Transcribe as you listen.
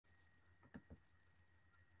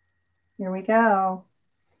Here we go.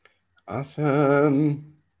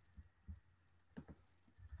 Awesome.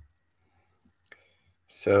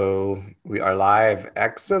 So we are live.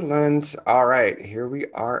 Excellent. All right, here we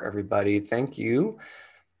are, everybody. Thank you,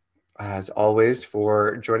 as always,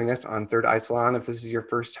 for joining us on Third Eye Salon. If this is your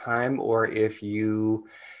first time or if you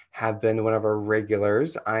have been one of our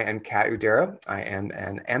regulars, I am Kat Udera. I am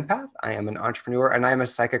an empath, I am an entrepreneur, and I am a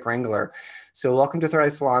psychic wrangler. So welcome to Third Eye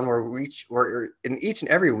Salon, where in each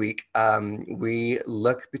and every week, we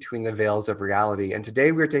look between the veils of reality. And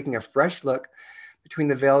today we're taking a fresh look between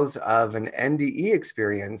the veils of an NDE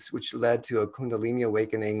experience, which led to a Kundalini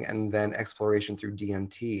awakening and then exploration through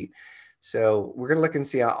DMT. So we're going to look and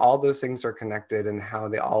see how all those things are connected and how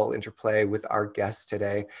they all interplay with our guests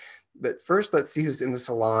today. But first, let's see who's in the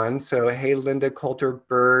salon. So, hey, Linda Coulter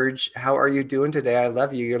Burge, how are you doing today? I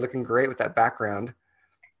love you. You're looking great with that background.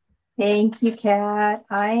 Thank you, Kat.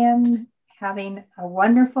 I am having a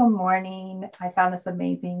wonderful morning. I found this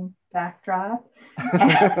amazing backdrop.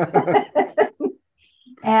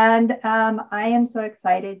 And I am so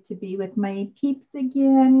excited to be with my peeps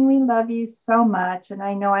again. We love you so much. And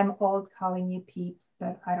I know I'm old calling you peeps,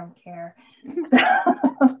 but I don't care.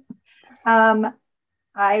 um,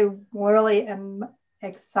 I really am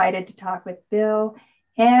excited to talk with Bill.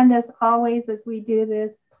 And as always, as we do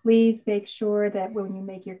this, please make sure that when you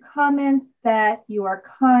make your comments that you are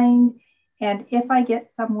kind. And if I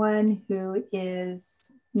get someone who is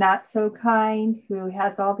not so kind, who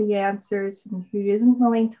has all the answers and who isn't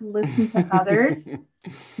willing to listen to others,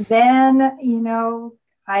 then,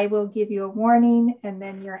 I will give you a warning and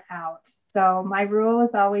then you're out. So my rule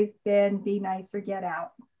has always been be nice or get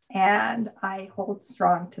out. And I hold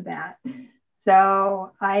strong to that.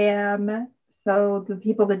 So the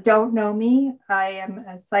people that don't know me, I am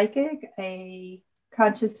a psychic, a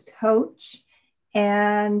conscious coach,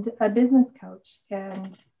 and a business coach.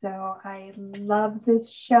 And so I love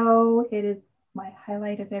this show. It is my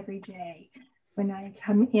highlight of every day when I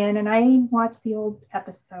come in and I watch the old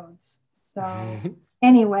episodes. So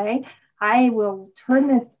anyway, I will turn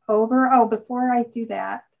this over. Oh, before I do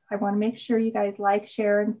that, I want to make sure you guys like,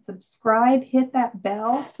 share, and subscribe. Hit that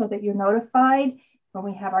bell so that you're notified when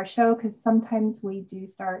we have our show, because sometimes we do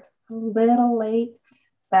start a little late,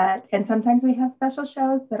 and sometimes we have special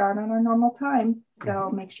shows that aren't on our normal time. So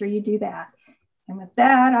make sure you do that. And with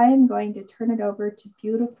that, I am going to turn it over to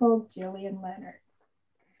beautiful Jillian Leonard.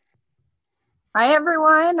 Hi,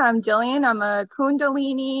 everyone. I'm Jillian. I'm a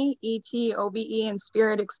Kundalini, ET, OBE, and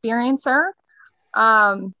Spirit experiencer.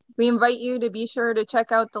 We invite you to be sure to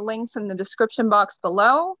check out the links in the description box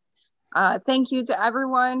below. Thank you to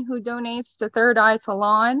everyone who donates to Third Eye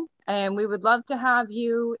Salon. And we would love to have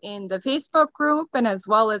you in the Facebook group and as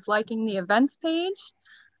well as liking the events page.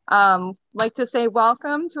 Like to say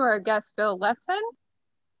welcome to our guest, Bill Letson.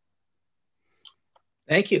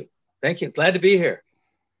 Thank you. Thank you. Glad to be here.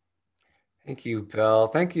 Thank you, Bill.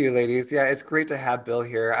 Thank you, ladies. Yeah, it's great to have Bill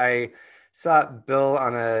here. I saw Bill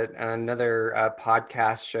on another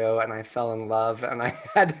podcast show and I fell in love and I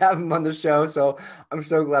had to have him on the show. So I'm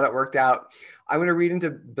so glad it worked out. I'm going to read into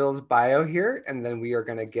Bill's bio here and then we are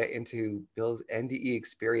going to get into Bill's NDE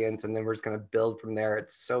experience and then we're just going to build from there.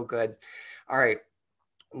 It's so good. All right.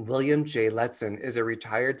 William J. Letson is a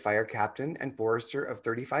retired fire captain and forester of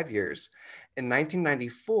 35 years. In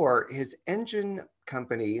 1994, his engine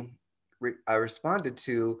company responded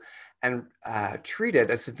to and treated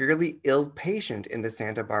a severely ill patient in the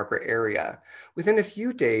Santa Barbara area. Within a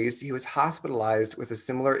few days, he was hospitalized with a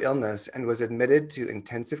similar illness and was admitted to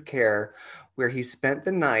intensive care, where he spent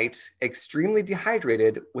the night extremely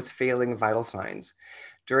dehydrated with failing vital signs.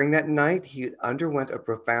 During that night, he underwent a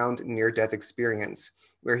profound near-death experience,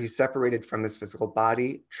 where he separated from his physical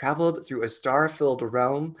body, traveled through a star-filled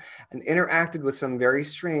realm, and interacted with some very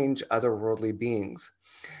strange otherworldly beings.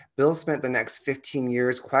 Bill spent the next 15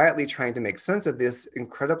 years quietly trying to make sense of this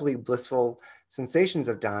incredibly blissful sensations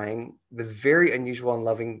of dying, the very unusual and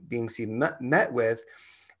loving beings he met with,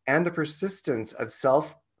 and the persistence of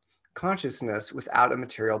self-consciousness without a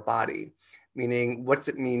material body. Meaning, what's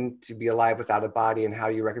it mean to be alive without a body, and how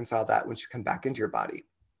do you reconcile that once you come back into your body?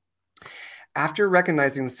 After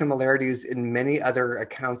recognizing similarities in many other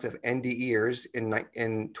accounts of NDEers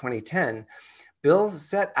in 2010, Bill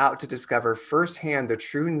set out to discover firsthand the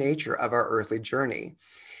true nature of our earthly journey.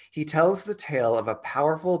 He tells the tale of a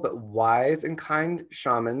powerful but wise and kind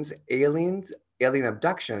shamans, alien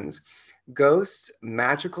abductions, ghosts,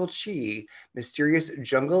 magical chi, mysterious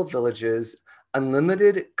jungle villages,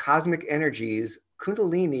 unlimited cosmic energies,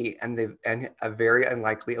 Kundalini, and a very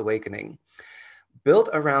unlikely awakening. Built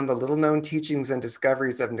around the little-known teachings and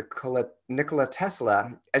discoveries of Nikola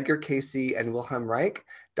Tesla, Edgar Cayce, and Wilhelm Reich,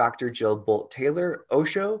 Dr. Jill Bolt Taylor,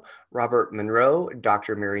 Osho, Robert Monroe,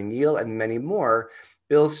 Dr. Mary Neal, and many more,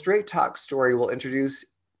 Bill's Straight Talk story will introduce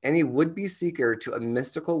any would-be seeker to a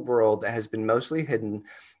mystical world that has been mostly hidden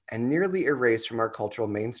and nearly erased from our cultural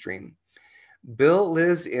mainstream. Bill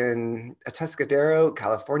lives in Atascadero,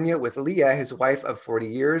 California, with Leah, his wife of 40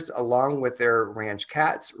 years, along with their ranch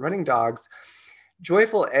cats, running dogs,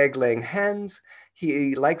 joyful egg-laying hens.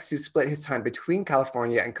 He likes to split his time between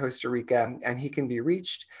California and Costa Rica, and he can be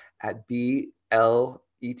reached at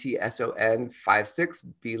BLETSON56,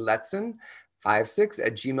 bletson56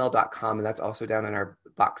 @gmail.com, and that's also down in our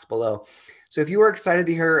box below. So if you are excited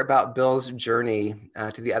to hear about Bill's journey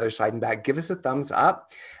to the other side and back, give us a thumbs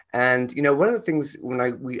up. And one of the things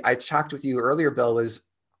when I talked with you earlier, Bill, was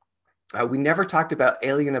we never talked about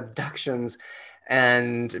alien abductions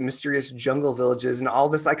and mysterious jungle villages and all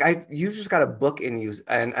this. You just got a book in you,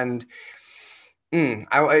 and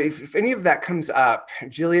if any of that comes up,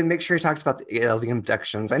 Jillian, make sure he talks about the alien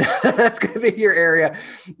abductions. I know that's going to be your area,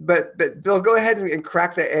 but Bill, go ahead and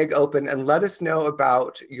crack the egg open and let us know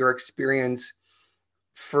about your experience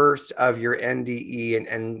first of your NDE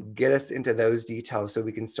and get us into those details so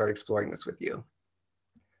we can start exploring this with you.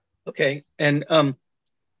 Okay, and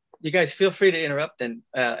you guys feel free to interrupt and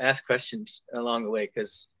ask questions along the way,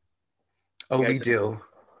 because we do.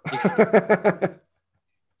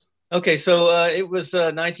 Okay, so it was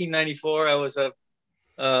 1994. I was a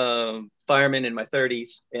fireman in my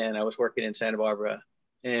 30s, and I was working in Santa Barbara.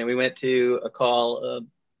 And we went to a call.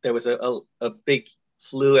 There was a big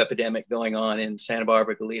flu epidemic going on in Santa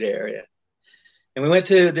Barbara, Goleta area. And we went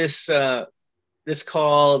to this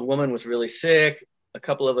call. The woman was really sick. A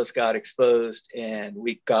couple of us got exposed, and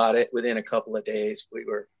we got it within a couple of days. We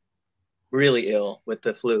were really ill with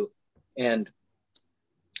the flu. And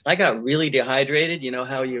I got really dehydrated. You know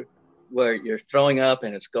how where you're throwing up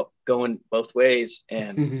and it's going both ways.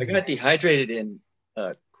 And I got dehydrated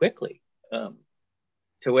quickly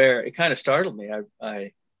to where it kind of startled me.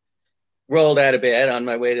 I rolled out of bed on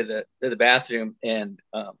my way to the bathroom, and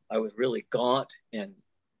I was really gaunt, and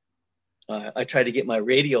I tried to get my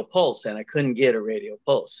radial pulse, and I couldn't get a radial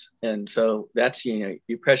pulse. And so that's, your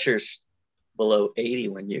pressure's below 80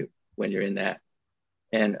 when you're in that.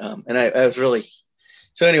 And I was really,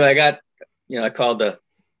 so anyway, I got,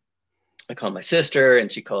 I called my sister, and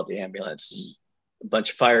she called the ambulance. A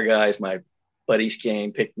bunch of fire guys, my buddies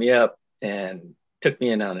came, picked me up, and took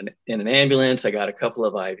me in an ambulance. I got a couple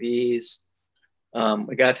of IVs.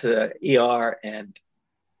 I got to the ER, and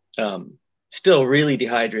still really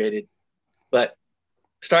dehydrated, but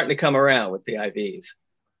starting to come around with the IVs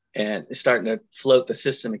and starting to float the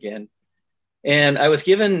system again. And I was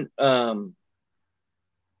given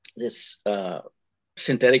this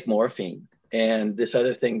synthetic morphine and this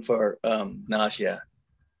other thing for nausea.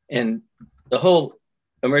 And the whole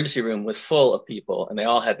emergency room was full of people, and they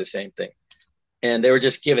all had the same thing. And they were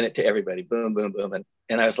just giving it to everybody, boom, boom, boom.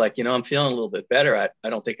 And I was like, I'm feeling a little bit better. I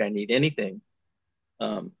don't think I need anything.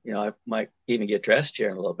 I might even get dressed here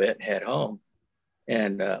in a little bit and head home.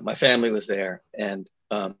 And my family was there, and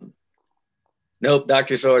nope,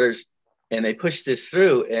 doctor's orders. And they pushed this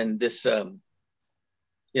through, and this,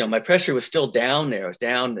 my pressure was still down there. It was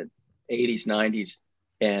down in 80s, 90s.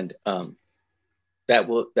 And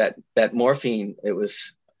that morphine, it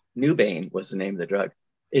was Nubane was the name of the drug.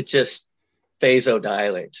 It just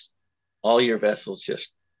vasodilates. All your vessels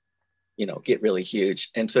just, get really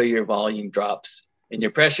huge. And so your volume drops and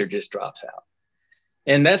your pressure just drops out.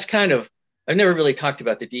 And that's I've never really talked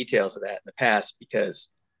about the details of that in the past, because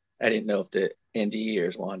I didn't know if the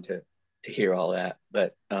NDEers wanted to hear all that.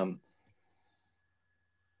 But, and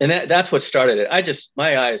that's what started it.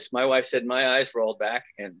 My wife said my eyes rolled back,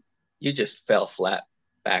 and you just fell flat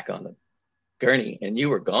back on the gurney, and you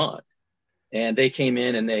were gone. And they came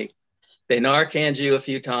in, and they Narcaned you a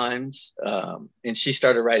few times, and she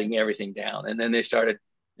started writing everything down. And then they started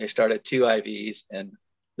 2 IVs, and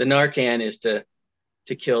the Narcan is to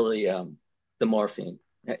kill the morphine.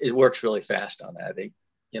 It works really fast on that.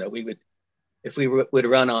 If we would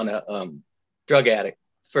run on a drug addict,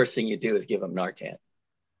 first thing you do is give them Narcan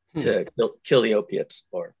to kill the opiates,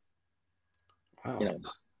 or wow.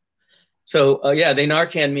 So they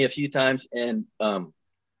Narcaned me a few times, and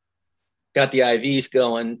got the IVs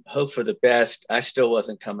going, hope for the best. I still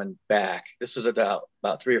wasn't coming back. This was about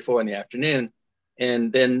 3 or 4 in the afternoon.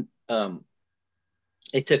 And then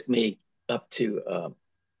it took me up to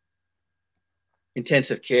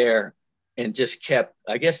intensive care, and just kept,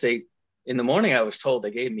 I guess in the morning I was told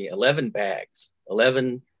they gave me 11 bags,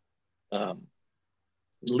 11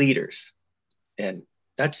 liters. And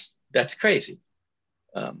that's crazy,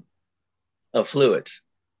 of fluids.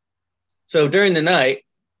 So during the night,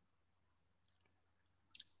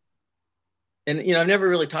 and, you know, I've never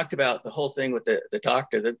really talked about the whole thing with the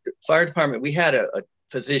doctor. The fire department, we had a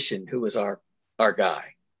physician who was our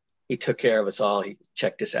guy. He took care of us all. He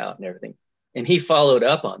checked us out and everything. And he followed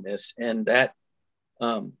up on this. And that,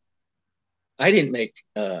 I didn't make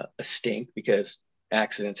a stink because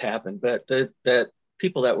accidents happen, but the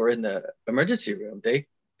people that were in the emergency room, they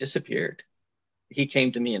disappeared. He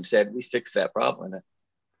came to me and said, we fixed that problem.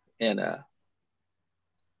 And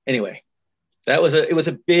anyway, it was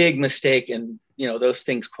a big mistake. And, you know, those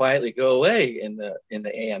things quietly go away in the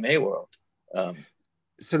AMA world.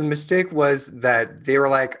 So the mistake was that they were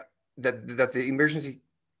like, that the emergency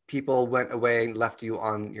people went away and left you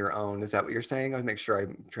on your own. Is that what you're saying? I'll make sure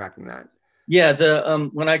I'm tracking that. Yeah.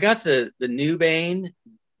 When I got the new Bane,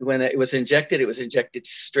 when it was injected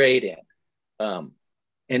straight in.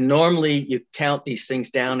 And normally you count these things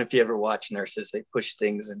down. If you ever watch nurses, they push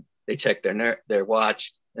things and they check their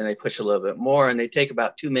watch, and they push a little bit more, and they take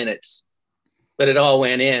about 2 minutes. But it all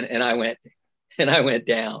went in, and I went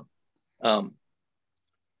down.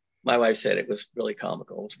 My wife said it was really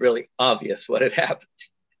comical. It was really obvious what had happened.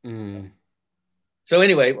 Mm. So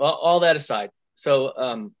anyway, all that aside,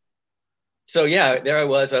 so yeah, there I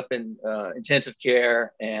was up in intensive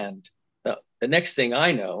care, and the next thing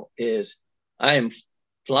I know is I am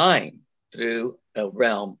flying through a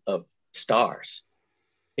realm of stars.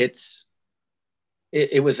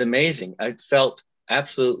 It was amazing. I felt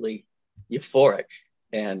absolutely euphoric,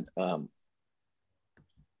 and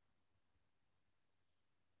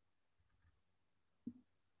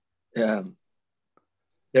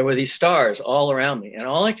there were these stars all around me, and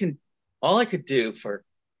all I could do for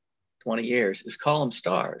 20 years is call them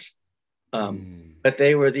stars. But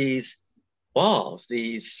they were these balls,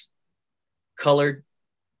 these colored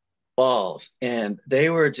balls, and they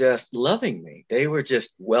were just loving me. They were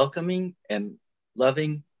just welcoming and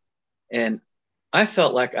loving. And I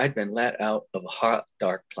felt like I'd been let out of a hot,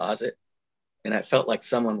 dark closet, and I felt like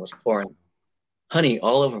someone was pouring honey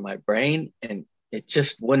all over my brain, and it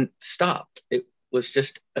just wouldn't stop. It was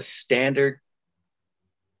just a standard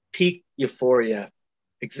peak euphoria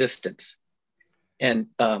existence. And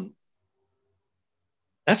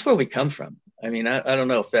that's where we come from. I mean, I don't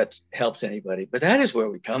know if that helps anybody, but that is where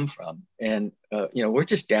we come from. And, you know, we're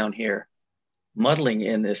just down here muddling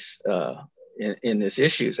in this, in this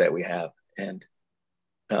issues that we have. And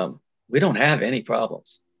we don't have any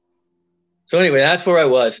problems. So anyway, that's where I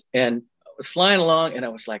was. And I was flying along, and I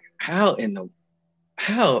was like, how in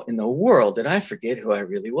the world did I forget who I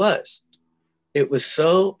really was? It was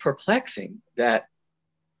so perplexing that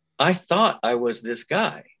I thought I was this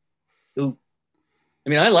guy who, I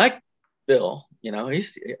mean, I like Bill, you know,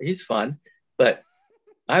 he's fun, but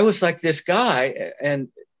I was like this guy, and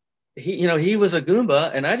he, you know, he was a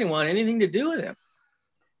Goomba, and I didn't want anything to do with him.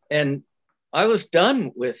 And I was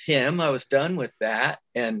done with him. I was done with that.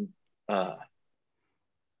 And,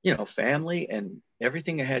 you know, family and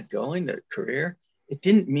everything I had going, the career, it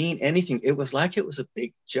didn't mean anything. It was like it was a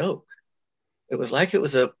big joke. It was like it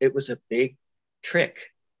was a big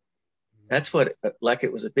trick. That's what, like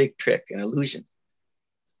it was a big trick, an illusion.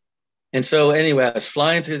 And so anyway, I was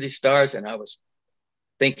flying through these stars, and I was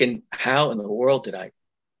thinking, how in the world did I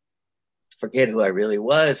forget who I really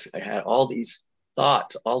was? I had all these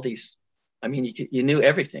thoughts, all these, I mean, you knew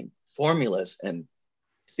everything, formulas and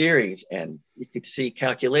theories, and you could see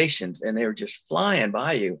calculations, and they were just flying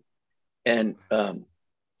by you. And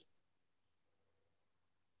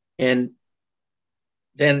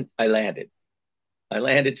then I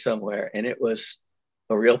landed somewhere, and it was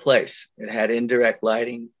a real place. It had indirect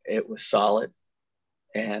lighting. It was solid,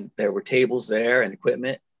 and there were tables there and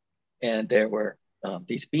equipment, and there were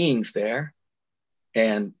these beings there,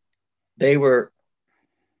 and they were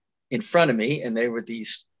in front of me, and they were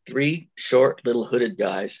these 3 short little hooded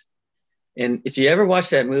guys. And if you ever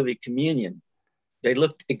watch that movie Communion, they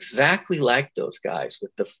looked exactly like those guys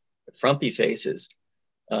with the frumpy faces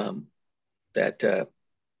that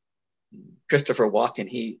Christopher Walken,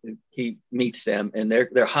 he meets them, and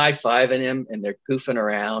they're high-fiving him, and they're goofing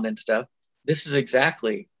around and stuff. This is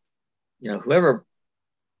exactly, you know, whoever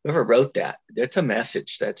wrote that, that's a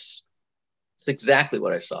message. It's exactly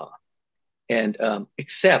what I saw. And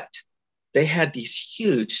except they had these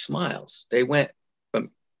huge smiles. They went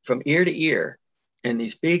from ear to ear, and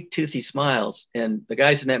these big toothy smiles. And the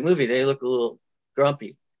guys in that movie, they look a little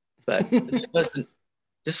grumpy, but this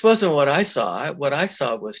wasn't what I saw. What I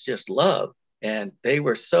saw was just love. And they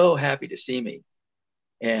were so happy to see me.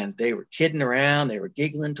 And they were kidding around. They were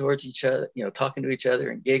giggling towards each other, you know, talking to each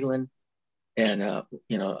other and giggling. And,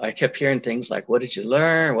 you know, I kept hearing things like, what did you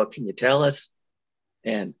learn? What can you tell us?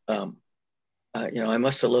 And, you know, I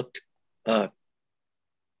must have looked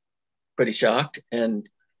pretty shocked. And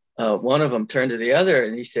one of them turned to the other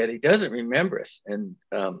and he said, he doesn't remember us. And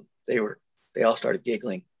they all started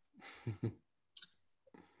giggling.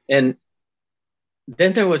 And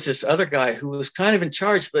then there was this other guy who was kind of in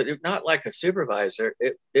charge, but not like a supervisor.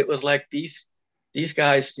 It was like these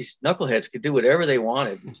guys, these knuckleheads could do whatever they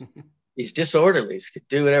wanted. These disorderlies could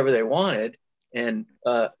do whatever they wanted. And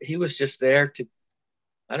he was just there to,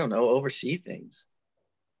 I don't know, oversee things.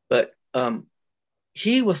 But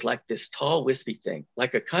he was like this tall, wispy thing,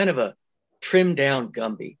 like a kind of a trimmed down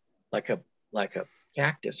Gumby, like a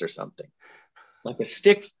cactus or something, like a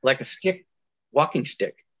stick, walking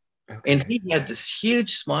stick. Okay. And he had this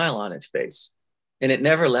huge smile on his face, and it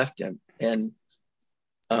never left him. And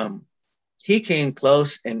he came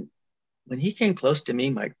close, and when he came close to me,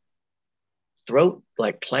 my throat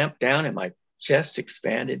like clamped down and my chest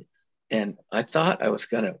expanded, and I thought I was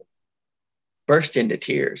gonna burst into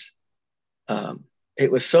tears. It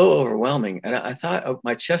was so overwhelming, and I thought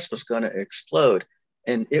my chest was gonna explode.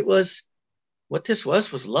 And it was, what this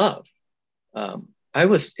was love. I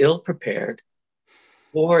was ill prepared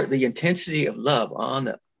for the intensity of love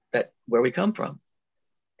on that where we come from.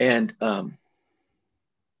 And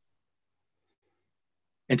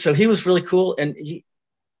so he was really cool. And he,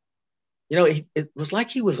 you know, it was like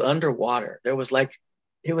he was underwater. It was like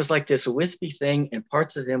this wispy thing, and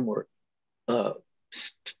parts of him were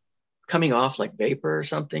coming off like vapor or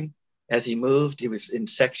something as he moved. He was in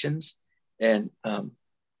sections, and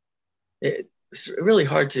it's really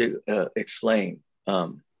hard to explain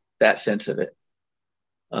that sense of it.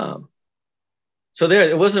 So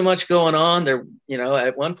there wasn't much going on there. You know,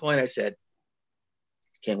 at one point I said,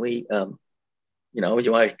 can we, you know,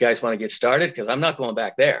 you guys want to get started? Because I'm not going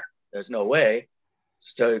back there. There's no way.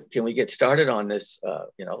 So can we get started on this?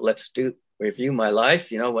 You know, let's review my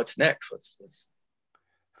life. You know, what's next? Let's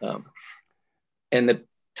and the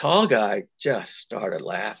tall guy just started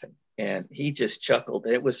laughing, and he just chuckled.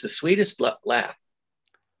 It was the sweetest laugh.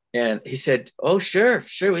 And he said, oh, sure,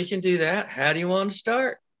 we can do that. How do you want to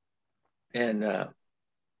start? And,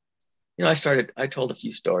 you know, I told a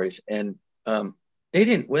few stories, and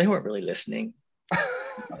they weren't really listening.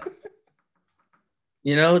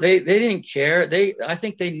 You know, they didn't care. I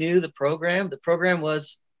think they knew the program. The program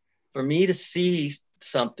was for me to see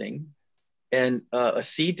something and a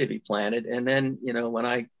seed to be planted. And then, you know, when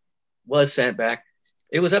I was sent back,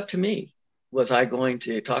 it was up to me. Was I going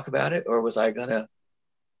to talk about it, or was I going to,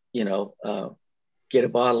 you know, get a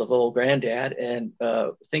bottle of old granddad and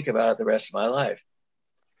think about it the rest of my life?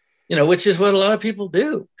 You know, which is what a lot of people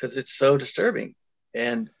do, because it's so disturbing.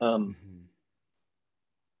 And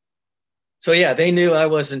so, yeah, they knew I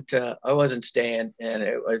wasn't staying, and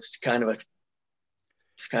it was kind of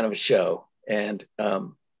a show. And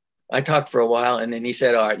I talked for a while, and then he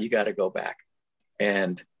said, all right, you got to go back.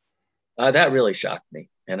 And that really shocked me.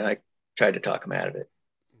 And I tried to talk him out of it.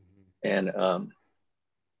 And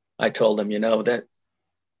I told him, you know, that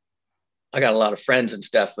I got a lot of friends and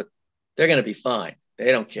stuff, but they're going to be fine.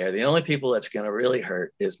 They don't care. The only people that's going to really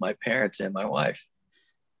hurt is my parents and my wife.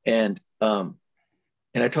 And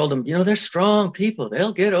I told them, you know, they're strong people.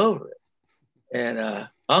 They'll get over it. And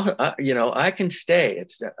you know, I can stay.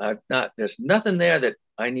 There's nothing there that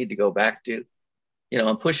I need to go back to. You know,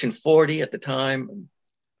 I'm pushing 40 at the time, and,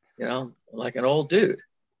 you know, like an old dude.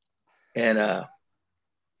 And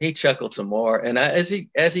he chuckled some more. And as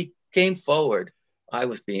he came forward, I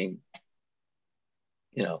was being,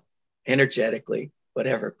 you know, energetically,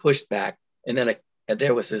 whatever, pushed back. And then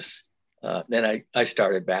there was this, then I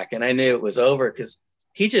started back, and I knew it was over because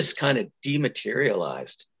he just kind of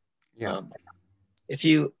dematerialized. Yeah. If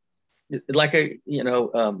you, like you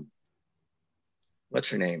know, what's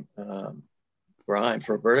her name?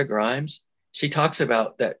 Roberta Grimes. She talks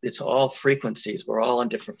about that it's all frequencies. We're all on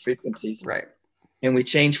different frequencies. Right. And we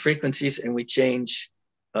change frequencies, and we change,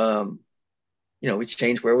 you know, we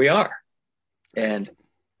change where we are. And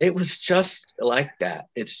it was just like that.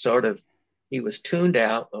 It's sort of, he was tuned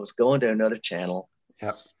out. I was going to another channel.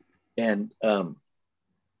 Yep. And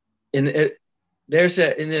there's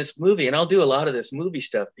in this movie, and I'll do a lot of this movie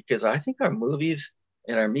stuff because I think our movies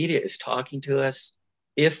and our media is talking to us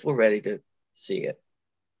if we're ready to see it.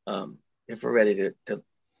 If we're ready to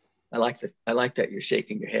I like that you're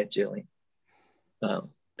shaking your head, Jillian.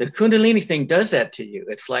 The Kundalini thing does that to you.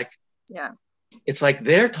 It's like, yeah, it's like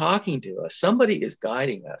they're talking to us. Somebody is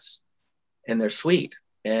guiding us, and they're sweet.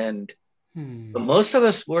 And but most of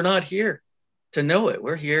us, we're not here to know it.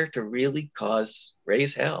 We're here to really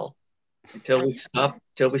raise hell until we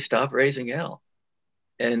stop raising hell,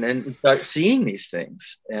 and then start seeing these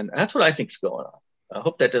things. And that's what I think's going on. I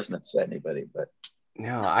hope that doesn't upset anybody, but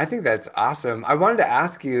No, I think that's awesome. I wanted to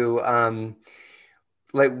ask you,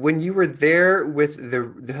 like when you were there with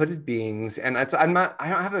the hooded beings, and I don't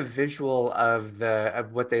have a visual of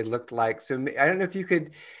what they looked like. So I don't know if you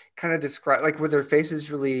could kind of describe, like, were their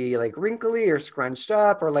faces really like wrinkly or scrunched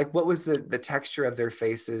up, or like what was the texture of their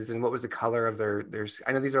faces and what was the color of their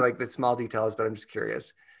I know these are like the small details, but I'm just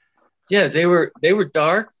curious. yeah, they were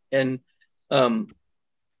dark, and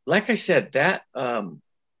like I said, that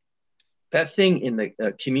thing in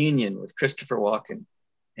the communion with Christopher Walken,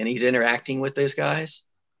 and he's interacting with those guys.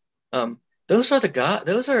 Those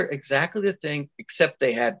are exactly the thing, except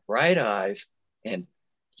they had bright eyes and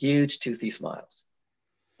huge toothy smiles.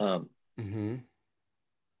 But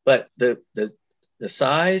the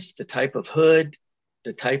size, the type of hood,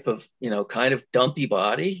 the type of, kind of dumpy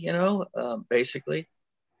body, basically.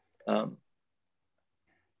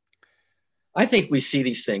 I think we see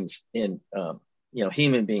these things in,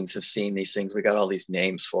 human beings have seen these things. We got all these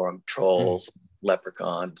names for them: trolls,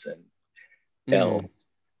 leprechauns, and elves.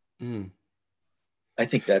 I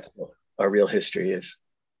think that's what our real history is.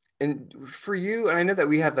 And for you, and I know that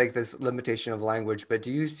we have like this limitation of language, but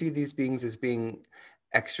do you see these beings as being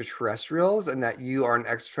extraterrestrials and that you are an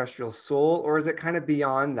extraterrestrial soul, or is it kind of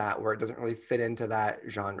beyond that where it doesn't really fit into that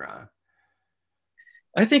genre?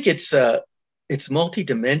 I think it's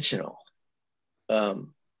multidimensional.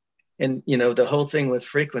 And the whole thing with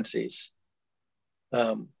frequencies.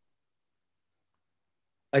 I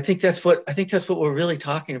think that's what we're really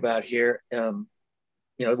talking about here.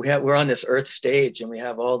 We're on this Earth stage, and we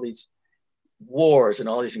have all these wars and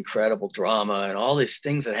all these incredible drama and all these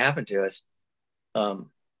things that happen to us. But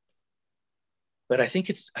I think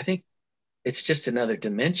it's just another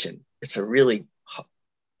dimension. It's a really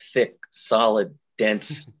thick, solid,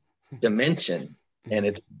 dense dimension, and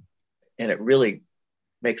it really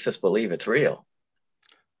makes us believe it's real.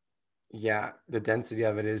 Yeah, the density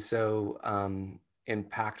of it is so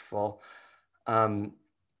impactful.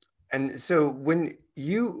 And so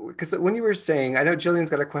because when you were saying, I know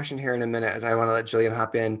Jillian's got a question here in a minute, as I want to let Jillian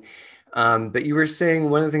hop in. But you were saying,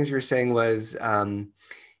 one of the things you were saying was,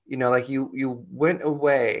 like you went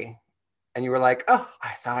away and you were like, oh,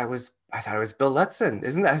 I thought it was Bill Letson.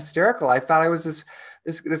 Isn't that hysterical? I thought I was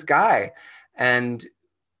this guy. And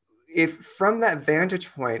if from that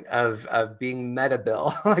vantage point of being meta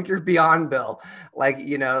Bill, like you're beyond Bill, like,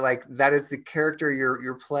 like that is the character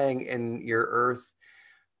you're playing in your Earth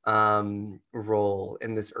role,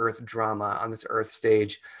 in this Earth drama on this Earth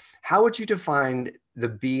stage, how would you define the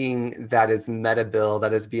being that is meta Bill,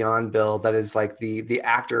 that is beyond Bill, that is like the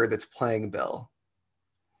actor that's playing Bill?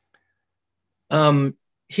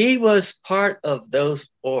 He was part of those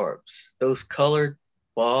orbs, those colored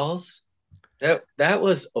balls. That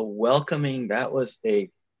was a welcoming. I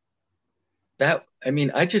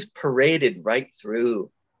just paraded right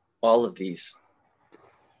through all of these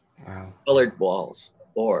colored balls,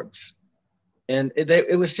 orbs. And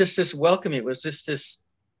it was just this welcoming. It was just this,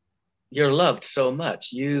 you're loved so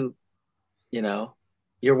much. You're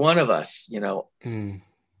one of us,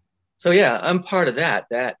 So yeah, I'm part of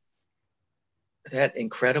that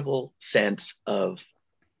incredible sense of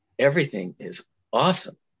everything is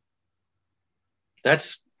awesome.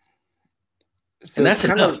 That's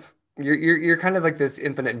kind of, you're kind of like this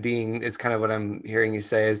infinite being is kind of what I'm hearing you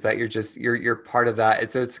say, is that you're part of that.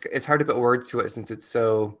 It's hard to put words to it since it's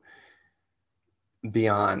so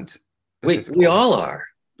beyond the physical. We all are.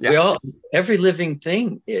 Yeah. Every living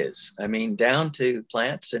thing is, down to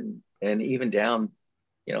plants and even down,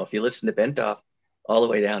 if you listen to Bentoff, all the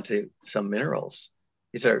way down to some minerals.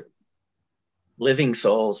 These are living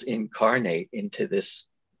souls incarnate into this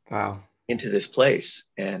place.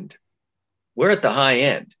 And we're at the high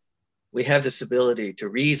end. We have this ability to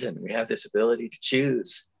reason. We have this ability to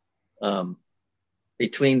choose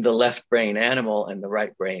between the left brain animal and the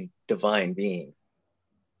right brain divine being.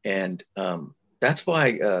 And that's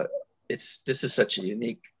why this is such a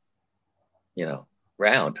unique,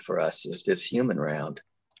 round for us, is this human round.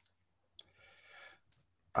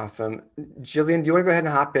 Awesome. Jillian, do you want to go ahead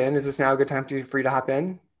and hop in? Is this now a good time for you to hop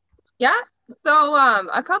in? Yeah. So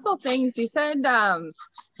a couple things. You said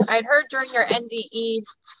I'd heard during your NDE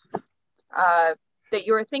that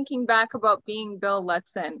you were thinking back about being Bill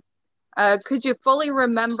Letson. Could you fully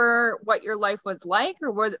remember what your life was like,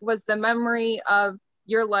 or was the memory of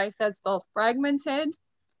your life as Bill fragmented,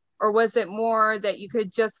 or was it more that you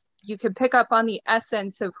could pick up on the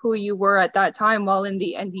essence of who you were at that time while in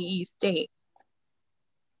the NDE state?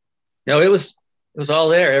 No, it was all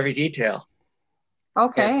there, every detail.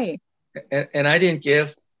 Okay. and I didn't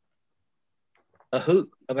give a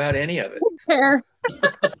hoot about any of it. Fair.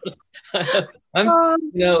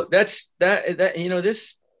 That's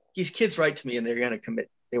these kids write to me and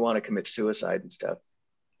they want to commit suicide and stuff.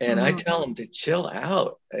 And I tell them to chill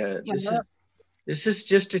out. This is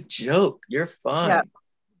just a joke. You're fine.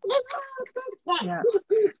 Yeah.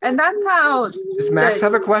 And that's how. Does Max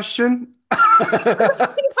have a question?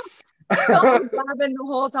 The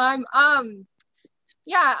whole time.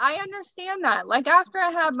 Yeah, I understand that. Like after I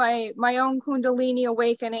had my own Kundalini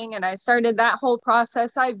awakening and I started that whole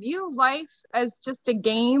process, I view life as just a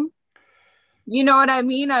game. You know what I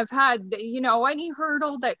mean? I've had, any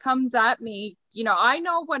hurdle that comes at me, I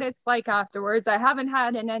know what it's like afterwards. I haven't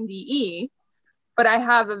had an NDE, but I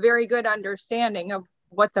have a very good understanding of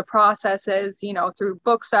what the process is, through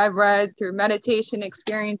books I've read, through meditation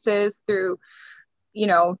experiences, through,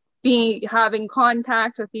 having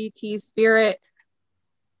contact with ET spirit.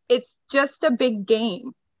 It's just a big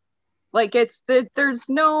game. Like there's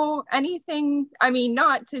no anything,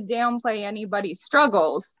 not to downplay anybody's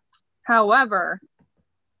struggles. However,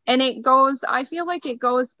 and I feel like it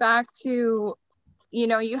goes back to,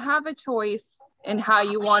 you have a choice in how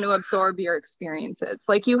you want to absorb your experiences.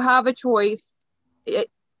 Like you have a choice. Wait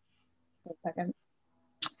a second.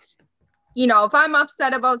 If I'm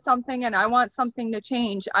upset about something and I want something to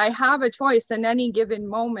change, I have a choice in any given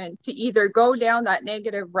moment to either go down that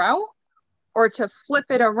negative route or to flip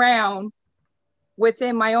it around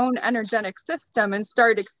within my own energetic system and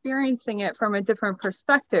start experiencing it from a different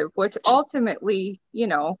perspective, which ultimately,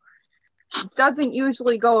 doesn't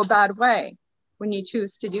usually go a bad way when you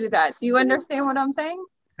choose to do that. Do you understand what I'm saying?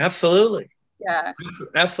 Absolutely. Yeah.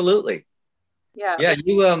 Absolutely. Yeah. Yeah.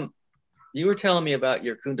 You were telling me about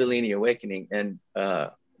your Kundalini awakening, and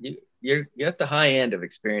you're at the high end of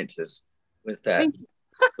experiences with that,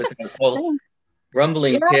 with that whole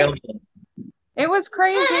rumbling tail. It was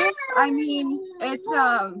crazy. It's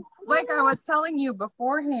like I was telling you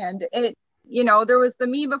beforehand, there was the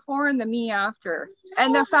me before and the me after.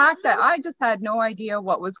 And the fact that I just had no idea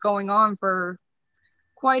what was going on for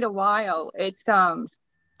quite a while. It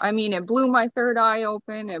blew my third eye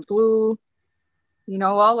open. It blew,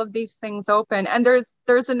 all of these things open. And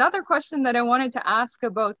there's another question that I wanted to ask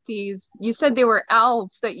about these. You said they were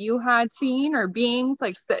elves that you had seen, or beings,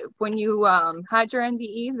 like when you had your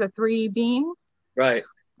NDE, the three beings. Right.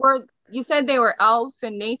 You said they were elves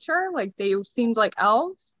in nature, like they seemed like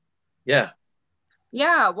elves. Yeah.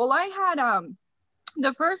 Yeah. Well, I had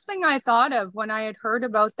the first thing I thought of when I had heard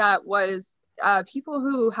about that was people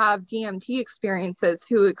who have DMT experiences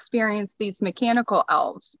who experience these mechanical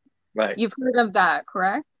elves. Right. You've heard of that,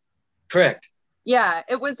 correct? Correct. Yeah.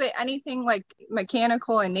 Was it anything like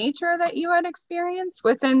mechanical in nature that you had experienced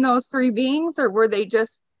within those three beings, or were they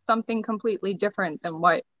just something completely different than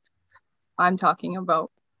what I'm talking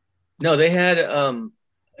about? No, they had an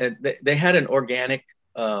organic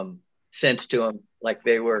sense to them, like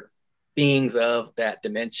they were beings of that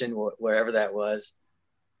dimension, wherever that was.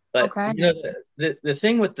 But the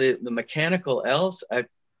thing with the mechanical elves,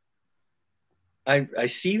 I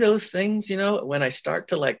see those things, when I start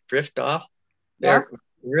to like drift off. They're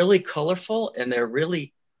really colorful, and they're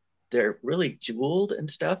really jeweled and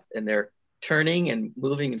stuff, and they're turning and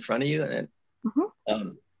moving in front of you. And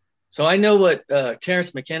so I know what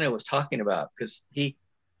Terence McKenna was talking about, because he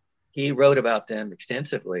wrote about them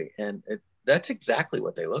extensively, and that's exactly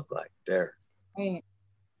what they look like. They're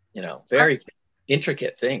very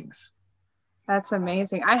intricate things. That's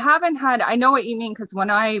amazing. I know what you mean, because when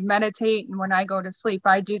I meditate and when I go to sleep,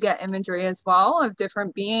 I do get imagery as well of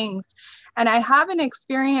different beings. And I haven't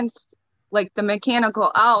experienced like the mechanical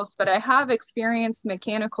elves, but I have experienced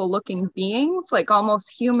mechanical looking beings, like almost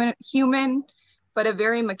human, but a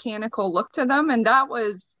very mechanical look to them. And that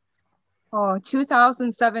was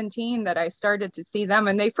 2017 that I started to see them,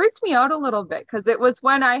 and they freaked me out a little bit, because it was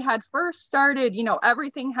when I had first started,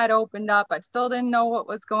 everything had opened up. I still didn't know what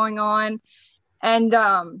was going on. And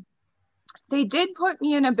they did put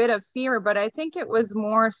me in a bit of fear, but I think it was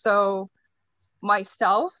more so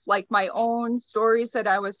myself, like my own stories that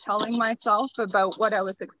I was telling myself about what I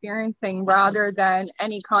was experiencing, rather than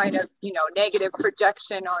any kind of, negative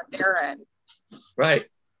projection on their end. Right.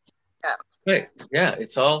 Yeah. Right. Yeah.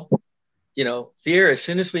 It's all, fear. As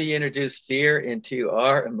soon as we introduce fear into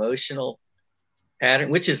our emotional pattern,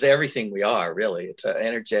 which is everything we are, really, it's an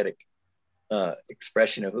energetic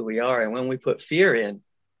expression of who we are. And when we put fear in,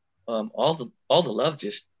 all the love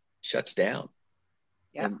just shuts down.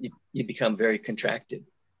 Yeah. And you become very contracted.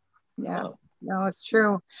 Yeah. No, it's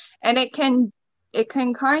true. And it can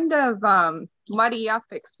kind of muddy up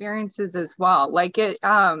experiences as well. Like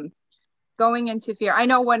the going into fear. I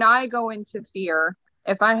know when I go into fear,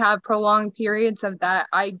 if I have prolonged periods of that,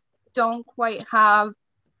 I don't quite have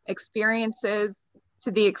experiences to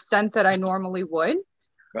the extent that I normally would.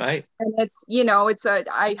 Right. And it's,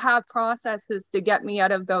 I have processes to get me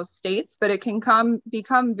out of those states, but it can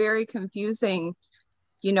become very confusing,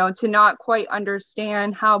 to not quite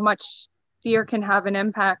understand how much fear can have an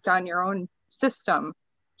impact on your own system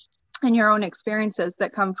and your own experiences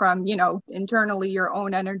that come from, internally your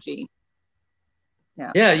own energy.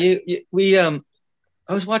 Yeah. I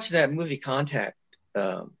was watching that movie Contact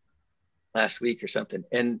last week or something.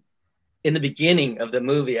 And in the beginning of the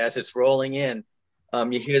movie, as it's rolling in,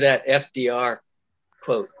 you hear that FDR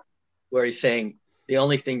quote where he's saying, the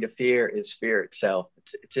only thing to fear is fear itself.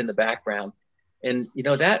 It's in the background. And,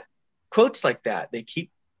 that quotes like that, they keep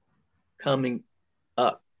coming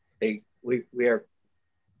up.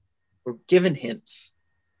 We're given hints.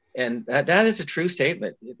 And that is a true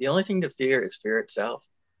statement. The only thing to fear is fear itself,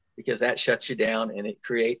 because that shuts you down and it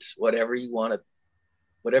creates whatever you want to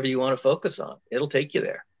focus on. It'll take you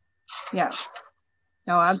there. Yeah.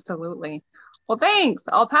 No, absolutely. Well, thanks.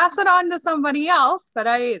 I'll pass it on to somebody else, but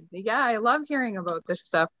I love hearing about this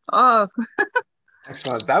stuff. Oh.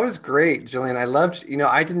 Excellent. That was great, Jillian. I loved,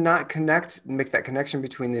 I did not make that connection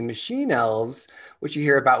between the machine elves, which you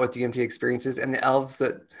hear about with DMT experiences, and the elves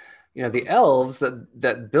that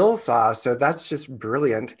Bill saw. So that's just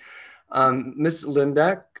brilliant. Miss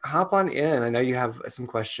Linda, hop on in. I know you have some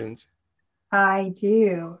questions. I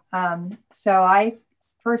do. So I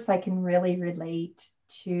can really relate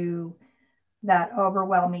to that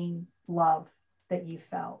overwhelming love that you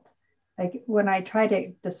felt. Like when I try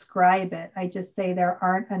to describe it, I just say there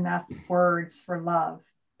aren't enough words for love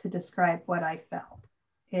to describe what I felt.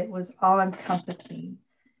 It was all encompassing.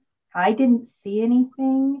 I didn't see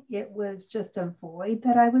anything. It was just a void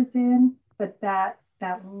that I was in, but that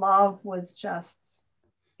love was just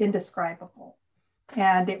indescribable.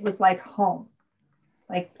 And it was like home.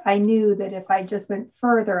 Like I knew that if I just went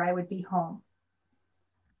further, I would be home.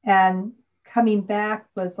 And coming back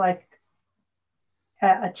was like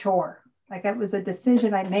a chore. Like it was a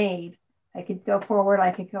decision I made. I could go forward,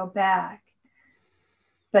 I could go back.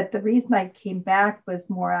 But the reason I came back was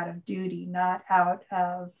more out of duty, not out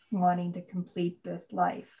of wanting to complete this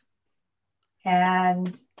life.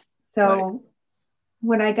 And so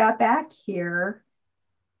when I got back here,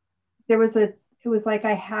 it was like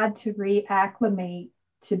I had to reacclimate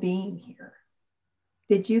to being here.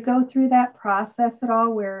 Did you go through that process at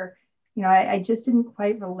all where, I just didn't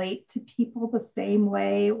quite relate to people the same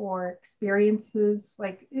way, or experiences?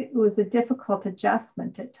 Like it was a difficult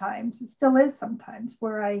adjustment at times. It still is sometimes,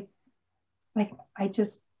 where I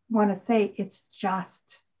just want to say it's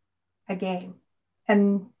just a game.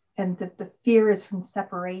 And that the fear is from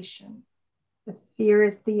separation. The fear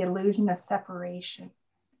is the illusion of separation.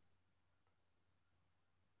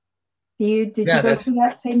 Did you go through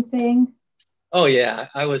that same thing? Oh yeah.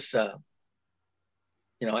 I was,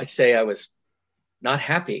 I'd say I was not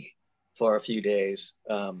happy for a few days.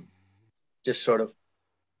 Just sort of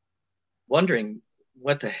wondering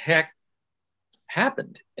what the heck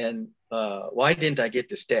happened and why didn't I get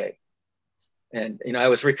to stay? And, I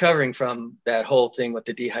was recovering from that whole thing with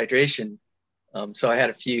the dehydration. So I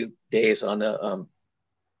had a few days on the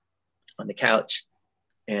couch,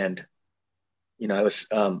 and, I was,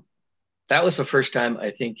 that was the first time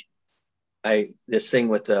I think this thing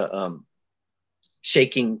with the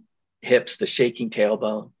shaking hips, the shaking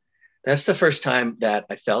tailbone, that's the first time that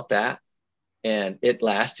I felt that. And it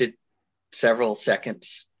lasted several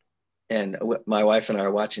seconds. And my wife and I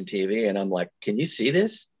are watching TV, and I'm like, can you see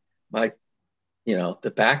this? The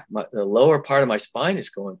lower part of my spine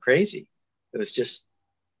is going crazy. It was just,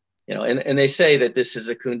 and they say that this is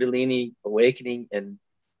a Kundalini awakening, and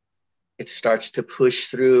it starts to push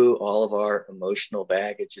through all of our emotional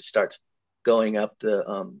baggage. It starts going up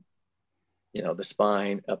the, the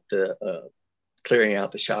spine, up the, clearing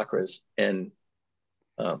out the chakras. And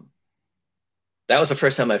that was the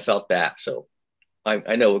first time I felt that. So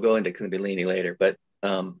I know we'll go into Kundalini later, but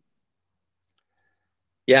I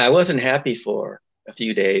wasn't happy for a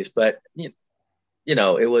few days, but it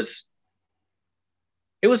was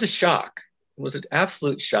a shock. It was an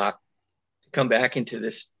absolute shock to come back into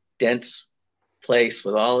this dense place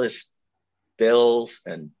with all this bills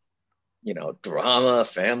and, drama,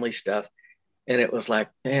 family stuff. And it was like,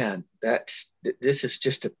 man, this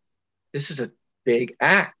is a big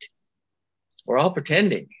act. We're all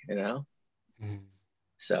pretending, Mm-hmm.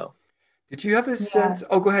 So. Did you have a sense?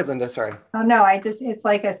 Oh, go ahead, Linda. Sorry. Oh, no, it's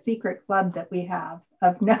like a secret club that we have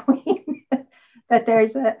of knowing that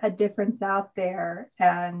there's a difference out there.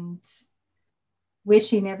 And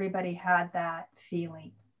wishing everybody had that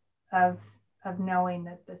feeling of knowing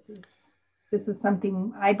that this is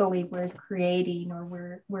something I believe we're creating,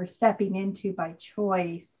 or we're stepping into by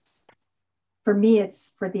choice. For me,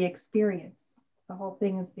 it's for the experience. The whole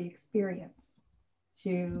thing is the experience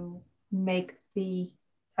to make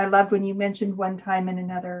I loved when you mentioned one time in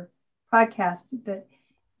another podcast that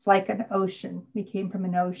it's like an ocean. We came from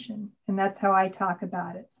an ocean. And that's how I talk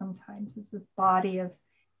about it sometimes, is this body of,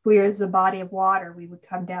 if we were a body of water, we would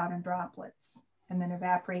come down in droplets and then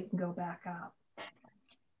evaporate and go back up.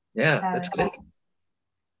 Yeah, that's good.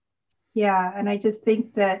 Yeah, and I just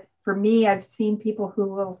think that for me, I've seen people who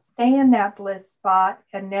will stay in that bliss spot,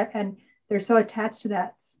 and they're so attached to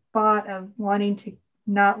that spot of wanting to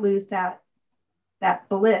not lose that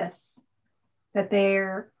bliss, that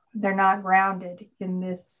they're not grounded in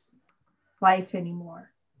this life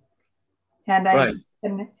anymore. And right.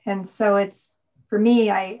 and so it's, for me,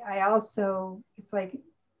 I also, it's like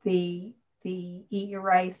the eat your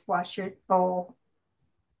rice, wash your bowl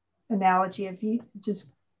analogy of you just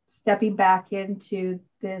stepping back into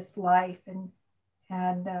this life, and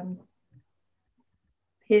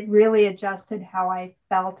it really adjusted how I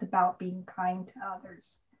felt about being kind to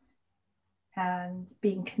others and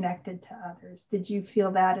being connected to others. Did you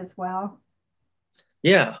feel that as well?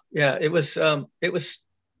 Yeah. It was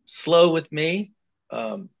slow with me,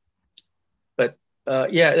 but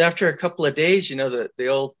after a couple of days, the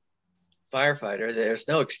old firefighter, there's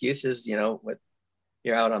no excuses. When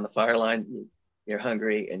you're out on the fire line, you're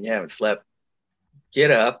hungry and you haven't slept. Get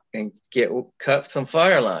up and cut some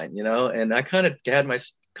fire line, And I kind of had my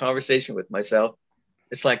conversation with myself.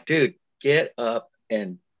 It's like, dude, get up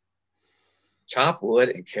and chop wood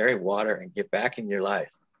and carry water and get back in your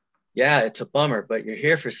life. Yeah, it's a bummer, but you're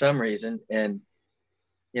here for some reason, and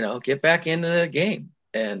get back into the game.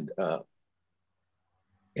 And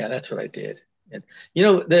that's what I did. And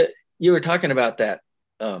you were talking about that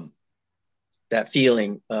that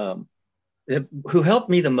feeling. Who helped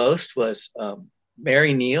me the most was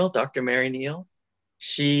Mary Neal, Dr. Mary Neal.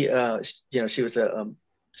 She was a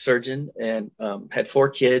surgeon and had 4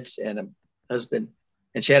 kids and a husband,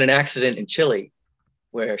 and she had an accident in Chile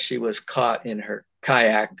where she was caught in her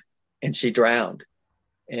kayak and she drowned.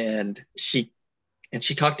 And she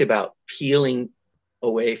talked about peeling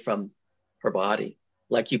away from her body,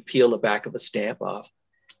 like you peel the back of a stamp off,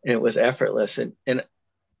 and it was effortless. And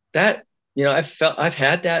that, I've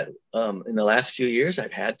had that in the last few years.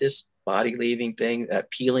 I've had this body leaving thing, that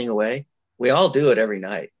peeling away. We all do it every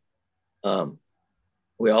night.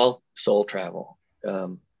 We all soul travel.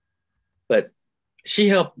 But she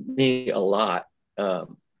helped me a lot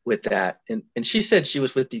with that. And she said she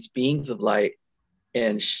was with these beings of light,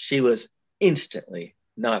 and she was instantly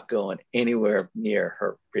not going anywhere near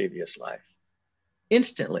her previous life.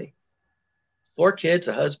 Instantly. 4 kids,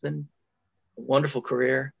 a husband, a wonderful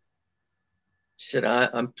career. She said,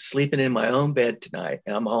 I'm sleeping in my own bed tonight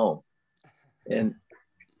and I'm home. And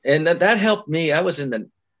that helped me. I was in the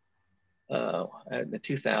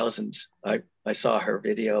 2000s. I saw her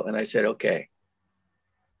video and I said, okay,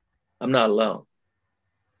 I'm not alone.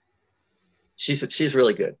 She's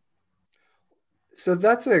really good. So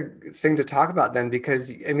that's a thing to talk about then,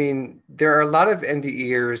 because there are a lot of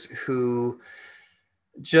NDEers who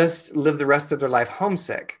just live the rest of their life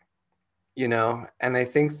homesick, and I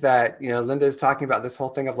think that, Linda is talking about this whole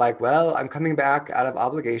thing of like, well, I'm coming back out of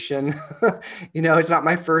obligation. It's not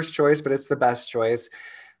my first choice, but it's the best choice.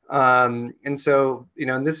 And so,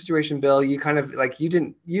 in this situation, Bill, you kind of like,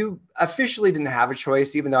 you officially didn't have a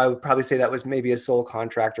choice, even though I would probably say that was maybe a soul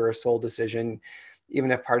contract or a soul decision,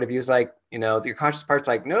 even if part of you is like, your conscious part's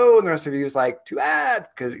like, no, and the rest of you is like, too bad.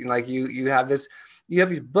 Cause you have this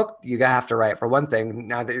book you have to write, for one thing.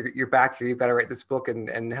 Now that you're back here, you've got to write this book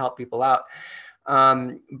and help people out.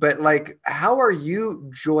 But like, how are you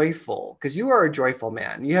joyful? Because you are a joyful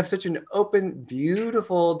man. You have such an open,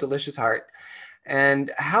 beautiful, delicious heart. And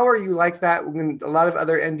how are you like that when a lot of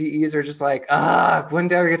other NDEs are just like, one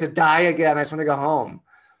day I get to die again, I just want to go home?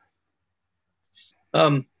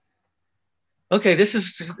 Okay,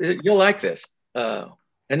 you'll like this.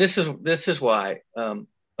 And this is why.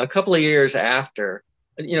 A couple of years after,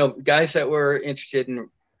 guys that were interested in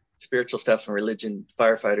spiritual stuff and religion,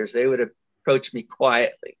 firefighters, they would approach me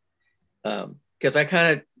quietly, because I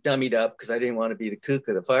kind of dummied up because I didn't want to be the kook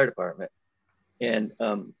of the fire department. And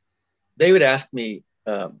they would ask me,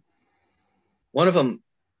 one of them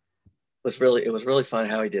was really fun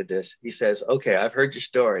how he did this. He says, okay, I've heard your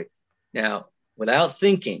story. Now, without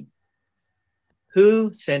thinking,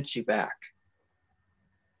 who sent you back?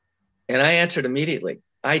 And I answered immediately,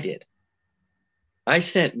 I did. I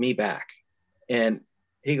sent me back. And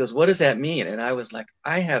he goes, what does that mean? And I was like,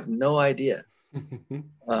 I have no idea.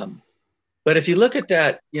 But if you look at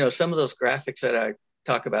that, you know, some of those graphics that I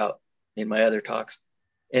talk about in my other talks,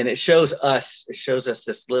 and it shows us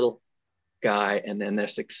this little guy, and then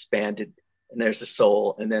there's expanded, and there's the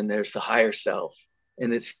soul, and then there's the higher self,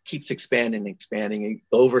 and it keeps expanding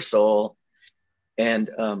over soul. And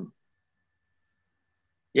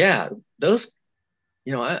yeah, those,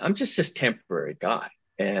 you know, I'm just this temporary guy,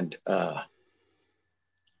 and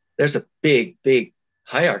there's a big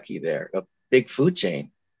hierarchy there, a big food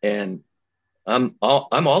chain, and I'm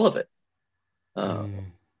all of it.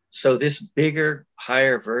 So this bigger,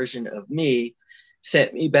 higher version of me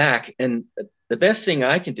sent me back. And the best thing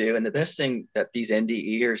I can do, and the best thing that these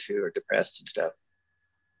NDEers who are depressed and stuff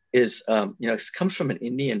is, you know, it comes from an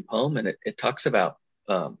Indian poem, and it talks about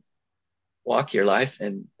walk your life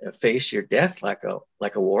and face your death like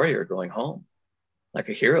a warrior going home, like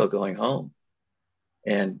a hero going home.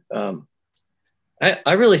 And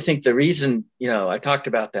I really think the reason, you know, I talked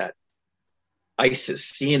about that Isis,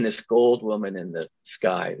 seeing this gold woman in the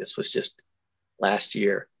sky, this was just last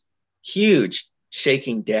year, huge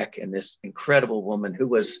shaking deck, and this incredible woman who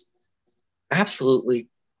was absolutely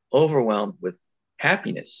overwhelmed with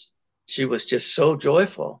happiness. She was just so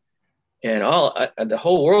joyful, and the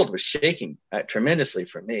whole world was shaking tremendously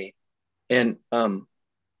for me. And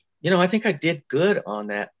you know, I think I did good on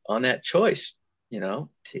that choice. You know,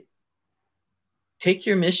 take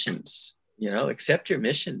your missions, you know, accept your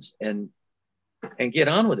missions, and get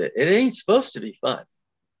on with it. It ain't supposed to be fun.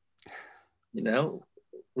 You know,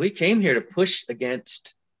 we came here to push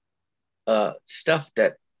against stuff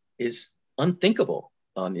that is unthinkable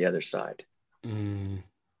on the other side.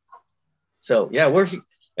 So yeah,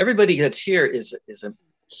 everybody that's here is a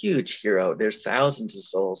huge hero. There's thousands of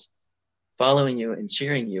souls following you and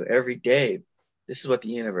cheering you every day. This is what the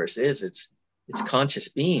universe is. It's conscious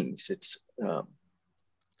beings. It's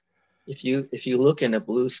if you look in a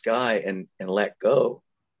blue sky and let go,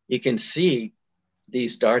 you can see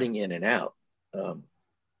these darting in and out.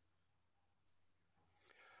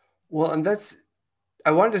 Well, and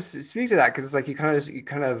I wanted to speak to that because it's like you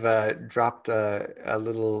kind of dropped a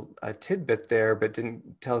little tidbit there, but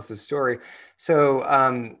didn't tell us the story.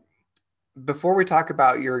 So before we talk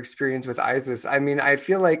about your experience with Isis, I mean, I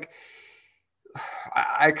feel like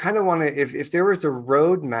I kind of want to, if there was a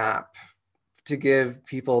roadmap to give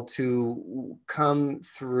people to come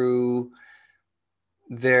through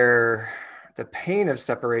the pain of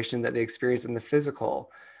separation that they experience in the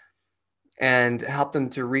physical and help them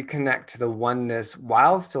to reconnect to the oneness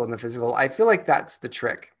while still in the physical, I feel like that's the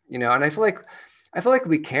trick, you know. And I feel like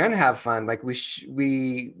we can have fun. Like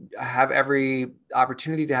we have every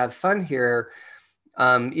opportunity to have fun here,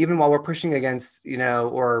 even while we're pushing against, you know,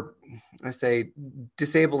 or I say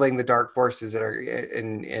disabling the dark forces that are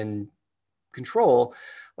in control.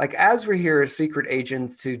 Like as we're here as secret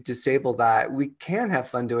agents to disable that, we can have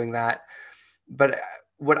fun doing that. But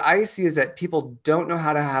what I see is that people don't know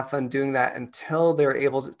how to have fun doing that until they're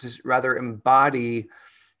able to rather embody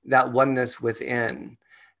that oneness within.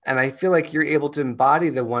 And I feel like you're able to embody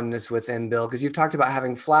the oneness within, Bill, because you've talked about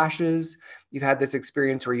having flashes. You've had this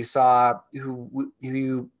experience where you saw who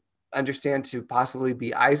you understand to possibly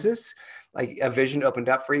be Isis, like a vision opened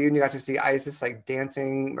up for you and you got to see Isis like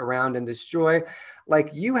dancing around in this joy.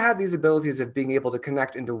 Like you have these abilities of being able to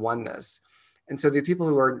connect into oneness. And so the people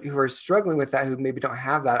who are struggling with that, who maybe don't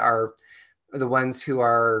have that, are the ones who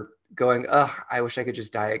are going, ugh, I wish I could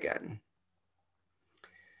just die again.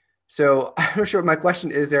 So I'm not sure what my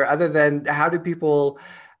question is there, other than how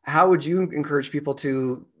would you encourage people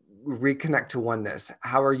to reconnect to oneness?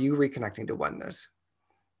 How are you reconnecting to oneness?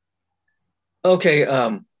 Okay.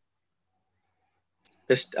 I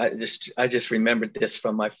just remembered this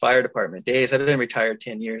from my fire department days. I've been retired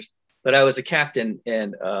 10 years, but I was a captain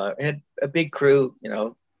and had a big crew, you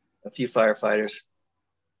know, a few firefighters,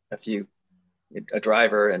 a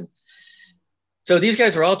driver. And so these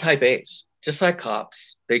guys are all type A's, just like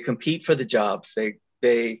cops. They compete for the jobs. I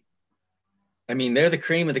mean, they're the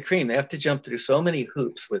cream of the cream. They have to jump through so many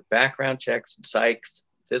hoops with background checks and psychs,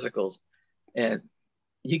 physicals. And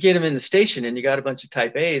you get them in the station and you got a bunch of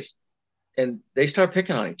type A's and they start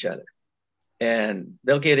picking on each other. And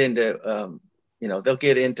they'll get into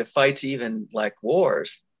fights, even like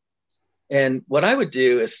wars. And what I would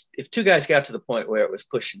do is, if two guys got to the point where it was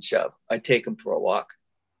push and shove, I'd take them for a walk.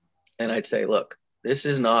 And I'd say, look, this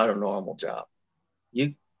is not a normal job.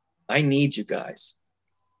 I need you guys.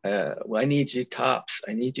 I need you tops.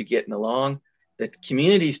 I need you getting along. The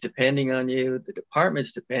community's depending on you. The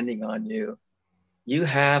department's depending on you. You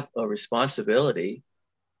have a responsibility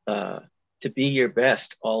to be your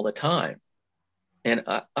best all the time. And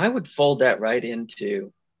I would fold that right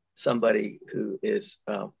into somebody who is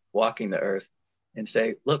walking the earth and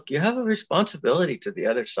say, look, you have a responsibility to the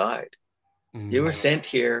other side. Mm-hmm. You were sent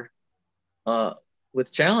here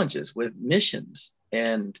with challenges, with missions,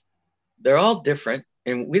 and they're all different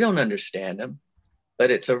and we don't understand them,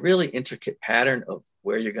 but it's a really intricate pattern of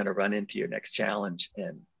where you're going to run into your next challenge.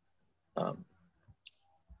 And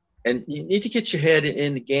you need to get your head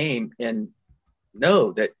in the game and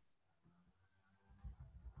know that.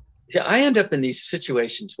 Yeah, I end up in these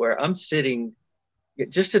situations where I'm sitting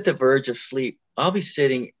just at the verge of sleep. I'll be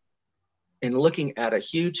sitting and looking at a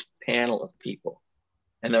huge panel of people,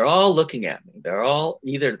 and they're all looking at me. They're all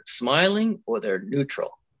either smiling or they're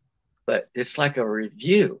neutral, but it's like a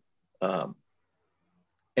review. And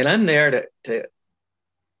I'm there to,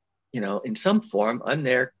 in some form, I'm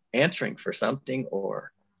there answering for something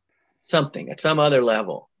or something at some other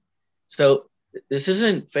level. So this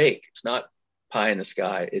isn't fake. It's not pie in the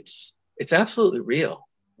sky. It's absolutely real.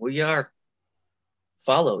 We are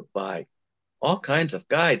followed by all kinds of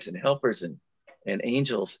guides and helpers and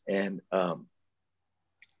angels, and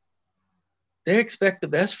they expect the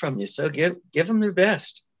best from you. So give them their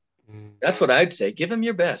best. That's what I'd say. Give them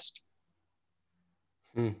your best.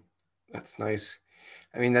 That's nice.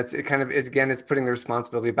 I mean, it's putting the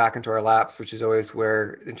responsibility back into our laps, which is always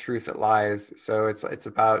where in truth it lies. So it's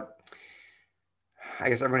about, I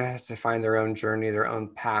guess everyone has to find their own journey, their own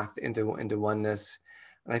path into oneness.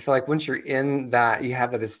 And I feel like once you're in that, you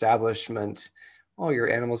have that establishment. Oh,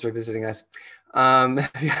 your animals are visiting us.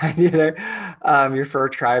 Behind you there, your fur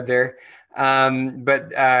tribe there.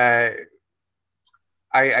 I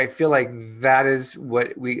feel like that is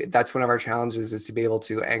that's one of our challenges, is to be able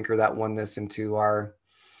to anchor that oneness into our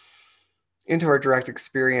direct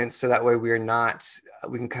experience. So that way we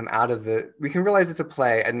can come out of we can realize it's a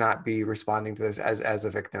play and not be responding to this as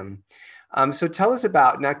a victim. So tell us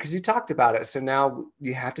about now, because you talked about it. So now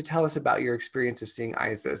you have to tell us about your experience of seeing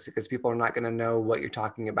Isis, because people are not going to know what you're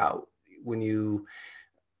talking about when you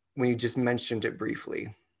just mentioned it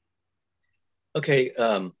briefly. Okay.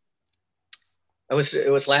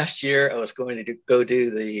 It was last year. I was going to go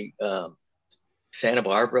do the Santa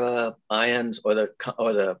Barbara IONS or the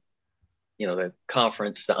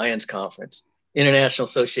conference, the IONS conference, International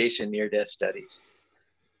Association Near Death Studies.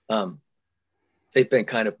 They've been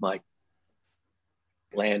kind of my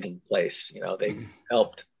landing place. They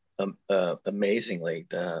helped amazingly,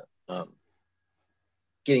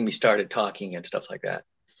 getting me started talking and stuff like that.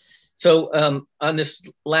 So on this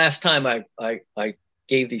last time I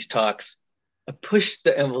gave these talks, I pushed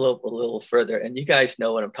the envelope a little further, and you guys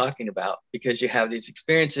know what I'm talking about because you have these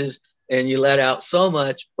experiences and you let out so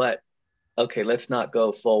much, but okay, let's not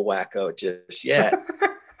go full wacko just yet.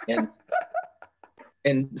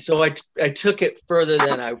 and so I took it further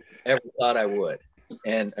than I ever thought I would.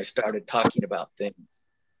 And I started talking about things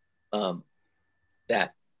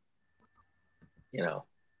that,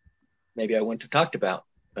 maybe I wouldn't have talked about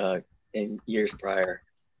in years prior.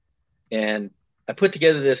 And I put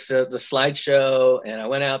together the slideshow, and I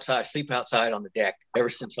went outside. I sleep outside on the deck. Ever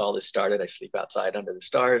since all this started, I sleep outside under the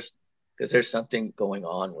stars because there's something going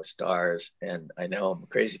on with stars. And I know I'm a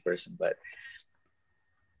crazy person, but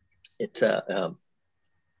it's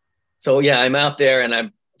so yeah, I'm out there and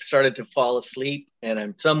I'm started to fall asleep, and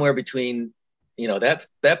I'm somewhere between,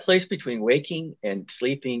 that place between waking and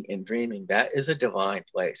sleeping and dreaming. That is a divine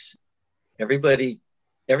place. Everybody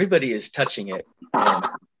is touching it. And,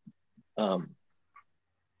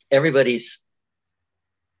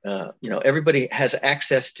 everybody has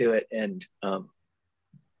access to it. And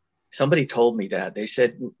somebody told me that. They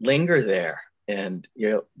said, linger there and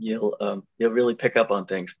you'll really pick up on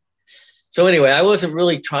things. So anyway, I wasn't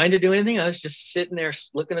really trying to do anything. I was just sitting there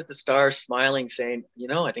looking at the stars, smiling, saying,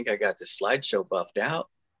 I think I got this slideshow buffed out,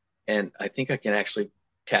 and I think I can actually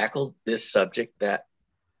tackle this subject that,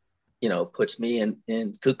 puts me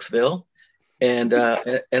in Cooksville, and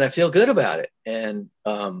I feel good about it. And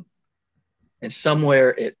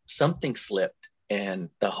somewhere something slipped, and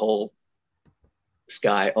the whole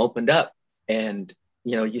sky opened up. And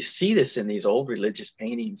you see this in these old religious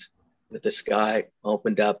paintings, with the sky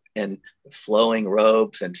opened up and flowing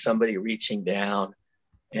robes and somebody reaching down,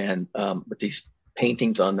 and with these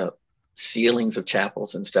paintings on the ceilings of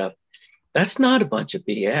chapels and stuff. That's not a bunch of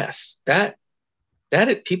BS.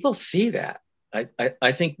 People see that.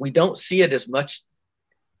 I think we don't see it as much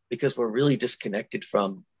because we're really disconnected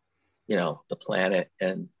from, the planet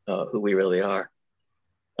and who we really are.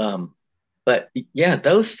 But yeah,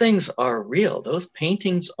 those things are real. Those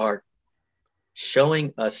paintings are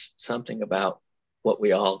showing us something about what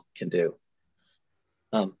we all can do.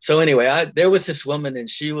 So anyway, there was this woman, and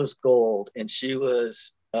she was gold, and she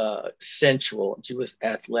was sensual, and she was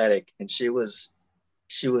athletic, and she was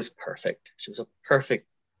perfect. She was a perfect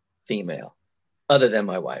female, other than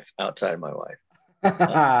my wife, outside of my wife.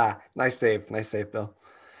 Nice save, Bill.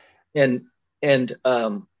 And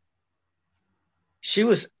she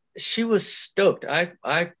was stoked.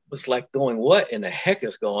 I was like going, what in the heck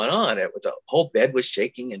is going on? The whole bed was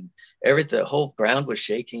shaking, and everything, the whole ground was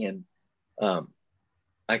shaking, and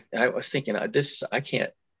I was thinking, I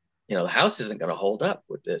can't, the house isn't going to hold up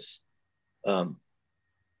with this. And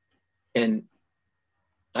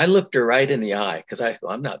I looked her right in the eye, because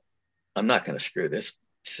I'm not going to screw this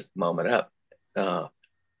moment up.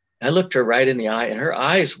 I looked her right in the eye, and her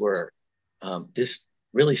eyes were this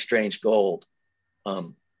really strange gold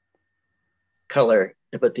color.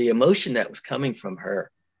 But the emotion that was coming from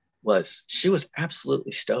her was, she was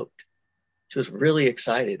absolutely stoked. She was really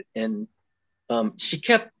excited. And she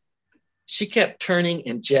kept turning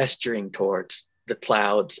and gesturing towards the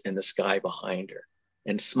clouds and the sky behind her,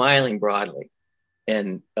 and smiling broadly.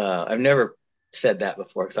 And I've never said that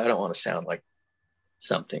before, because I don't want to sound like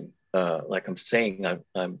something like I'm saying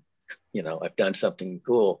I'm I've done something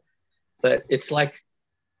cool. But it's like,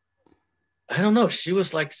 I don't know, she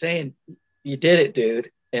was like saying, you did it, dude,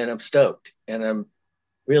 and I'm stoked, and I'm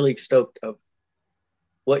really stoked of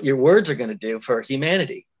what your words are going to do for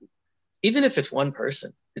humanity. Even if it's one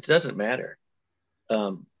person, it doesn't matter.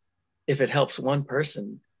 If it helps one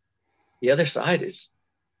person, the other side is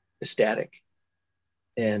ecstatic.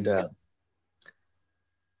 And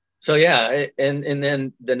so yeah, and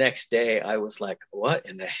then the next day I was like, what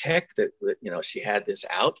in the heck? That she had this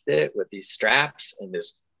outfit with these straps and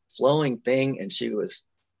this flowing thing, and she was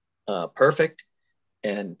perfect,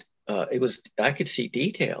 and I could see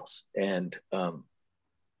details, and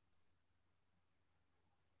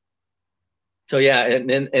so yeah, and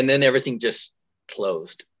then everything just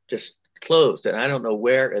closed, and I don't know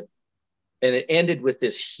where it, and it ended with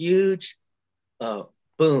this huge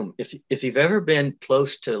boom. If you've ever been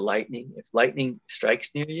close to lightning, if lightning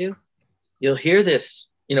strikes near you, you'll hear this,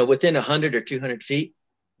 within 100 or 200 feet,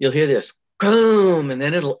 you'll hear this boom, and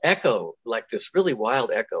then it'll echo like this really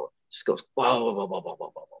wild echo. It just goes whoa, whoa, whoa, whoa,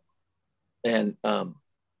 whoa, whoa, whoa. And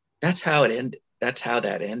that's how it ended. That's how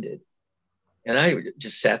that ended. And I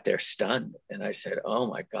just sat there stunned, and I said, oh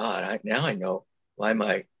my God, now I know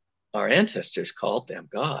why our ancestors called them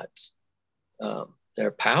gods.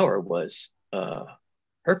 Their power was,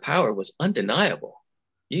 her power was undeniable.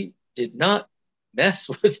 You did not mess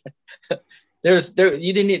with there's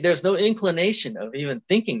no inclination of even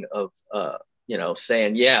thinking of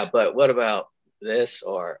saying, yeah, but what about this,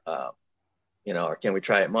 or or can we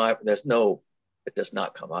try it more? It does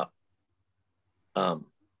not come up.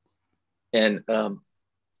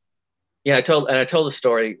 Yeah, I told the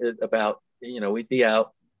story about, we'd be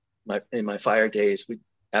out in my fire days, we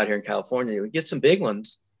out here in California, we'd get some big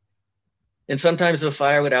ones. And sometimes the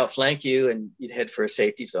fire would outflank you, and you'd head for a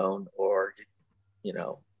safety zone, or,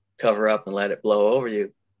 cover up and let it blow over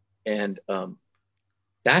you. And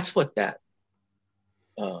that's what that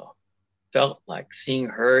felt like, seeing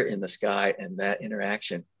her in the sky, and that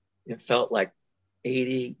interaction. It felt like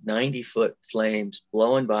 80, 90-foot flames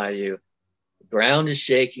blowing by you. The ground is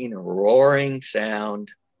shaking, a roaring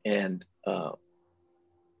sound, and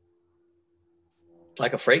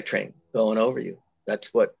like a freight train going over you.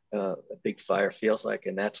 That's what a big fire feels like.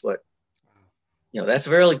 And that's what, that's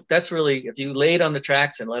really, if you laid on the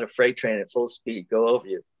tracks and let a freight train at full speed go over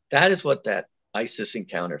you, that is what that ISIS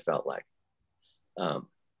encounter felt like.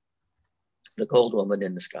 The cold woman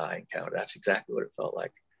in the sky encounter, that's exactly what it felt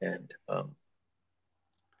like. And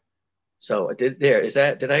so did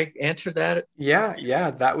I answer that?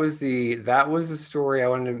 Yeah. That was the story I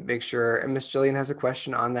wanted to make sure. And Miss Jillian has a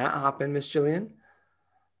question on that. Hop in, Miss Jillian.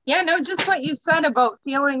 Yeah, no, just what you said about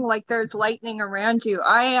feeling like there's lightning around you.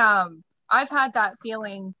 I've had that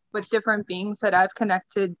feeling with different beings that I've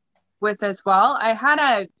connected with as well. I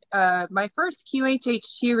had my first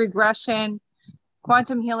QHHT regression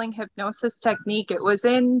quantum healing hypnosis technique. It was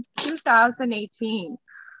in 2018.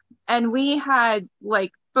 And we had,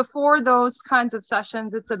 like, before those kinds of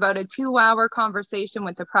sessions, it's about a 2-hour conversation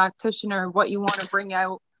with the practitioner, what you want to bring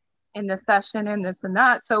out in the session and this and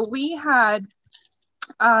that. So we had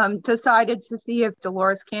decided to see if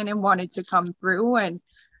Dolores Cannon wanted to come through and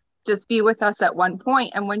just be with us at one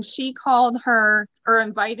point. And when she called her or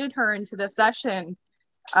invited her into the session,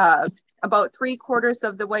 about 3/4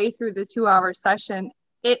 of the way through the 2-hour session,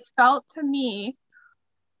 it felt to me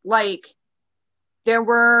like there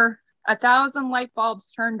were 1,000 light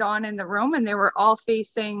bulbs turned on in the room, and they were all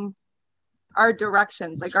facing our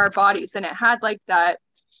directions, like our bodies. And it had like that,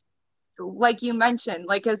 like you mentioned,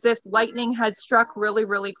 like as if lightning had struck really,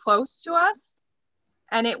 really close to us.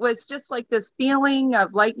 And it was just like this feeling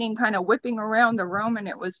of lightning kind of whipping around the room. And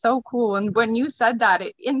it was so cool. And when you said that,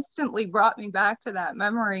 it instantly brought me back to that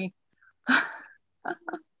memory.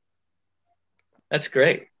 That's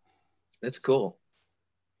great. That's cool.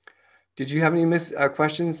 Did you have any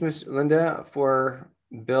questions, Miss Linda, for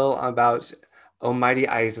Bill about Almighty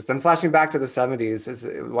Isis? I'm flashing back to the 70s as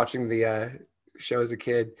watching the show as a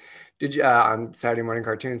kid. Did you on Saturday morning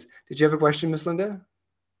cartoons? Did you have a question, Miss Linda?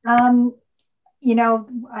 You know,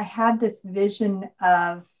 I had this vision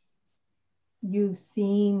of you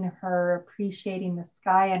seeing her appreciating the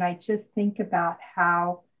sky, and I just think about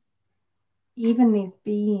how even these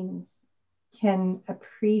beings can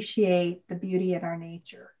appreciate the beauty in our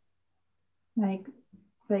nature. And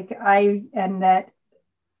that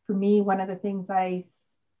for me, one of the things I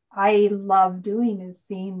love doing is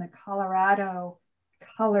seeing the Colorado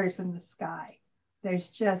colors in the sky. There's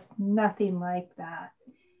just nothing like that.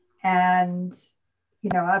 And,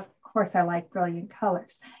 you know, of course, I like brilliant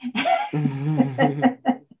colors.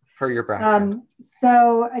 Per your background.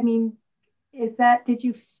 So, I mean, did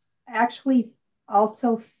you actually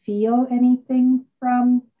also feel anything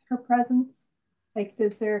from her presence? Like,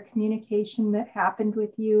 is there a communication that happened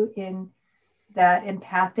with you in that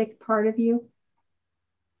empathic part of you?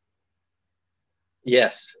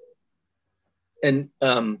 Yes. And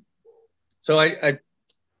so I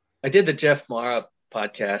did the Jeff Mara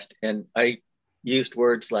podcast, and I used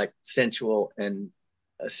words like sensual and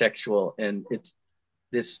sexual, and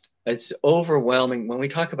it's overwhelming. When we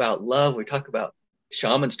talk about love, we talk about,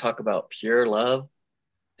 shamans talk about pure love.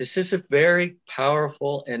 This is a very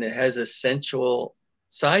powerful, and it has a sensual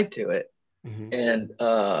side to it. Mm-hmm. And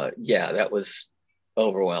yeah, that was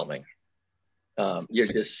overwhelming. You're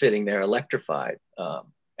just sitting there electrified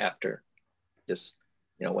after this,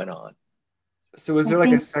 went on. So was there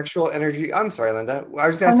like a sexual energy? I'm sorry, Linda. I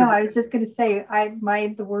was just I was just going to say,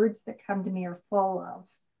 the words that come to me are full of,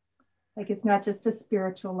 like, it's not just a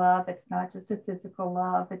spiritual love. It's not just a physical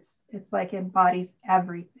love. It's like embodies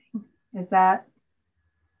everything. Is that?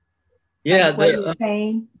 Yeah. What you're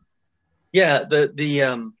saying? Yeah.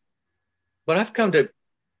 What I've come to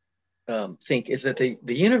think is that the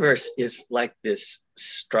universe is like this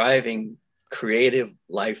striving, creative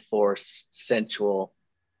life force, sensual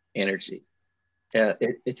energy.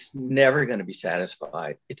 It's never going to be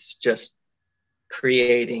satisfied. It's just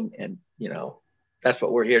creating, and that's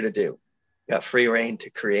what we're here to do. We got free reign to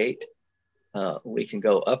create. We can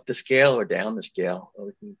go up the scale or down the scale, or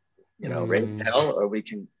we can raise hell, or we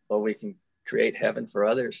can create heaven for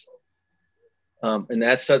others. And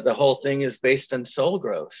that's the whole thing is based on soul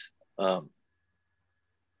growth.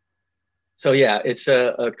 So yeah, it's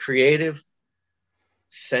a creative,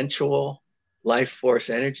 sensual life force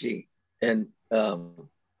energy. And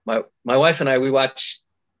my wife and I, we watch.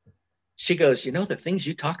 She goes, the things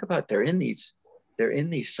you talk about, they're in these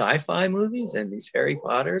sci-fi movies and these Harry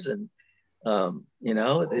Potters and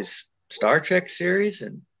these Star Trek series,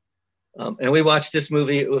 and we watched this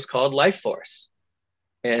movie. It was called Life Force,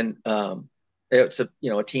 and it's a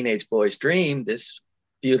teenage boy's dream. This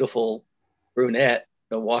beautiful brunette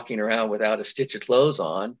walking around without a stitch of clothes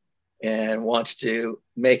on, and wants to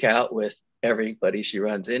make out with everybody she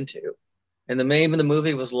runs into. And the name of the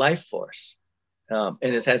movie was Life Force. And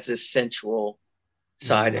it has this sensual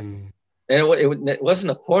side. And it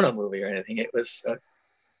wasn't a porno movie or anything. It was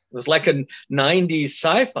like a 90s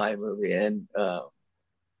sci-fi movie. And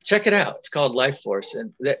check it out. It's called Life Force.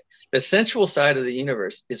 And the sensual side of the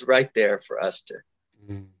universe is right there for us to,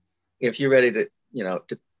 if you're ready to,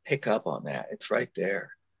 to pick up on that, it's right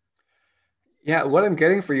there. Yeah, what I'm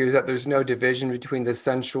getting for you is that there's no division between the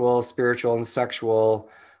sensual, spiritual, and sexual.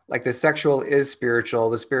 Like the sexual is spiritual,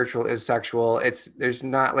 the spiritual is sexual. There's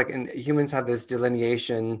not like, and humans have this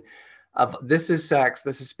delineation of this is sex,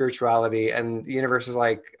 this is spirituality, and the universe is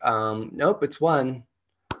like, nope, it's one.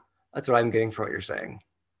 That's what I'm getting from what you're saying.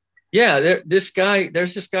 Yeah, there's this guy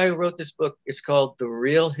who wrote this book. It's called The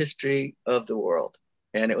Real History of the World,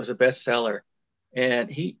 and it was a bestseller.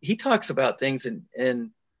 And he talks about things,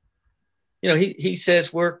 and he says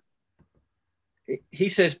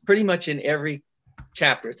pretty much in every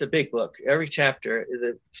chapter, it's a big book, every chapter,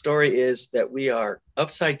 the story is that we are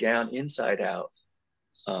upside down, inside out,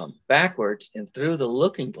 backwards, and through the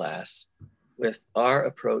looking glass with our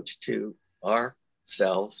approach to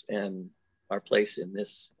ourselves and our place in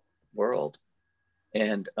this world.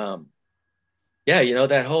 And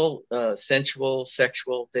that whole sensual,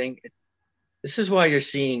 sexual thing, this is why you're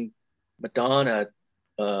seeing Madonna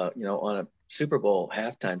on a Super Bowl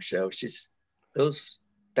halftime show. She's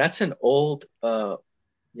that's an old,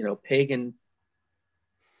 pagan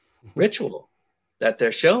ritual that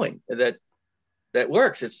they're showing that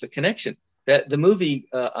works. It's the connection. That the movie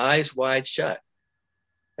Eyes Wide Shut,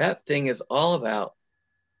 that thing is all about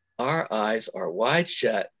our eyes are wide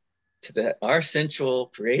shut to that our sensual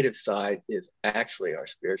creative side is actually our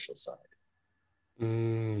spiritual side.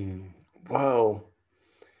 Whoa.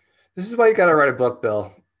 This is why you got to write a book,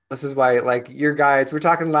 Bill. This is why, like, your guides, we're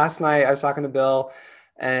talking last night, I was talking to Bill,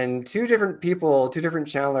 and two different people, two different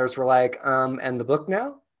channelers were like, and the book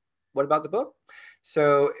now? What about the book?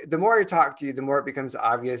 So the more I talk to you, the more it becomes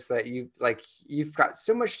obvious that you've got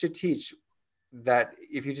so much to teach that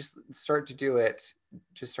if you just start to do it,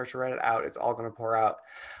 just start to write it out, it's all going to pour out.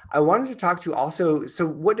 I wanted to talk to you also. So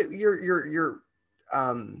what your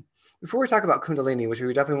before we talk about Kundalini, which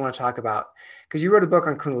we definitely want to talk about, because you wrote a book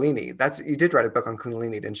on Kundalini. You did write a book on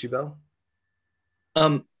Kundalini, didn't you, Bill?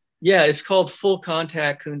 Yeah, it's called Full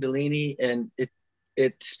Contact Kundalini, and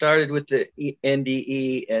it started with the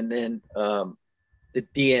NDE and then the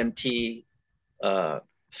DMT. That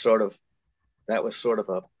was sort of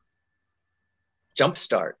a jump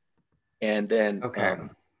start, and then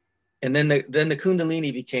and then the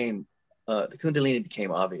Kundalini became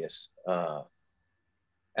obvious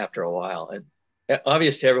after a while, and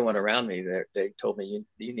obvious to everyone around me. They told me,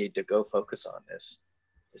 you need to go focus on this.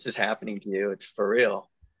 This is happening to you. It's for real.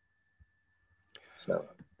 So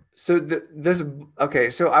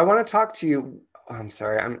I want to talk to you. Oh, I'm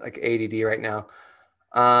sorry, I'm like ADD right now.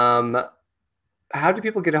 How do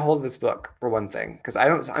people get a hold of this book, for one thing? Because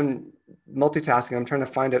I'm multitasking. I'm trying to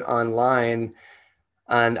find it online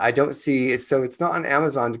and I don't see it. So it's not on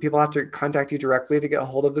Amazon. Do people have to contact you directly to get a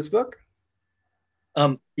hold of this book?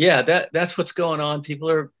 Yeah, that's what's going on. People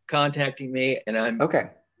are contacting me and I'm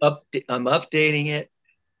updating it,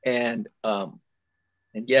 and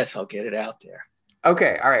yes, I'll get it out there.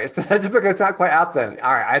 Okay, all right. So that's a book that's not quite out then.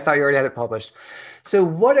 All right, I thought you already had it published. So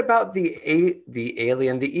what about the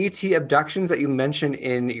ET abductions that you mentioned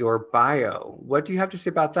in your bio? What do you have to say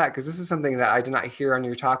about that? Because this is something that I did not hear on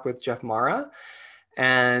your talk with Jeff Mara,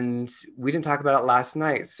 and we didn't talk about it last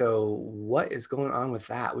night. So what is going on with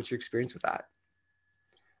that? What's your experience with that?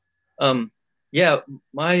 Yeah,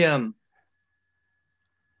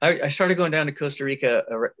 I started going down to Costa Rica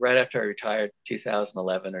right after I retired,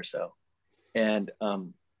 2011 or so. And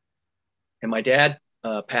my dad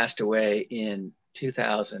passed away in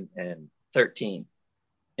 2013,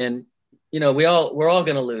 and we're all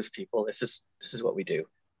going to lose people. This is what we do.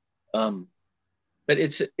 But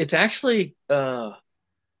it's actually what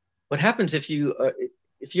happens if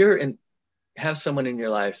you're have someone in your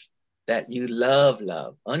life that you love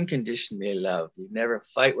unconditionally love. You never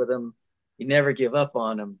fight with them. You never give up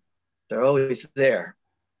on them. They're always there.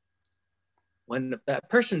 When that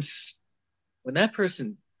person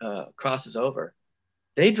crosses over,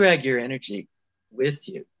 they drag your energy with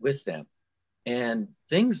them, and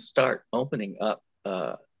things start opening up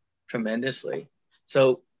tremendously.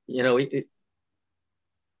 So,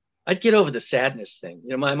 I'd get over the sadness thing.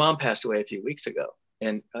 My mom passed away a few weeks ago,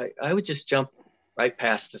 and I would just jump right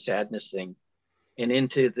past the sadness thing and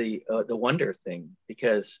into the wonder thing,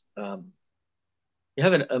 because you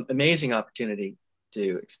have an amazing opportunity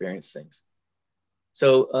to experience things.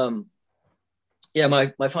 So, yeah,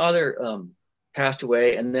 my father passed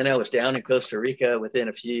away, and then I was down in Costa Rica within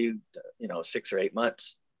a few, 6 or 8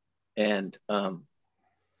 months. And I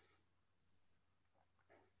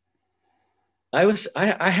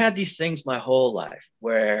had these things my whole life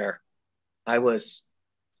where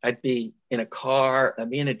I'd be in a car, I'd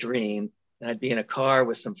be in a dream, and I'd be in a car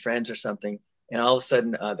with some friends or something. And all of a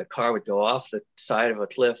sudden the car would go off the side of a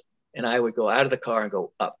cliff, and I would go out of the car and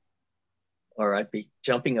go up. Or I'd be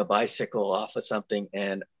jumping a bicycle off of something,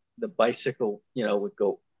 and the bicycle, would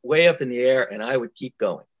go way up in the air, and I would keep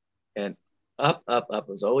going. And up. It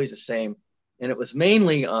was always the same. And it was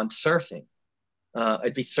mainly on surfing.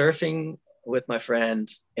 I'd be surfing with my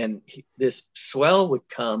friends, and this swell would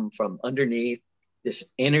come from underneath.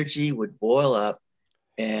 This energy would boil up,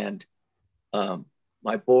 and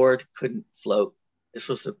my board couldn't float. This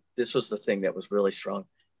was the thing that was really strong.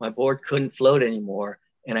 My board couldn't float anymore,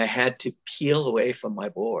 and I had to peel away from my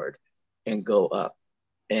board and go up.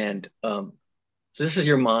 And so this is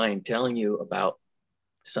your mind telling you about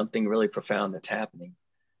something really profound that's happening.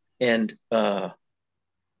 And on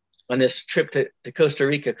this trip to Costa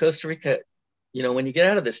Rica, when you get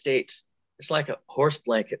out of the States, it's like a horse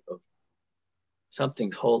blanket of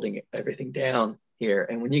something's holding everything down here.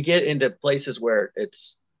 And when you get into places where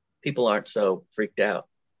people aren't so freaked out,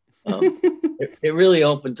 it really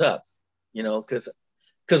opens up, because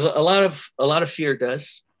a lot of fear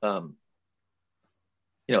does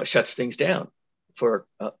it shuts things down for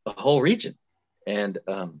a whole region. And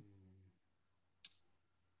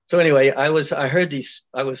so anyway, I was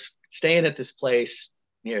staying at this place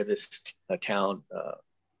near this town,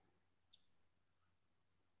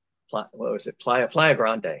 what was it? Playa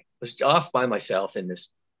Grande. I was off by myself in this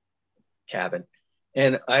cabin,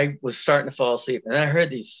 and I was starting to fall asleep, and I heard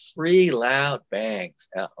these 3 loud bangs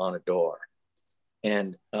on a door,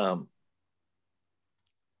 and there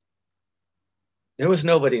was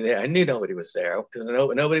nobody there. I knew nobody was there because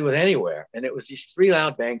nobody was anywhere, and it was these 3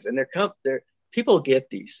 loud bangs, and people get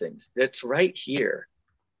these things. That's right here.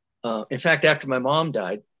 In fact, after my mom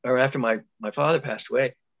died, or after my father passed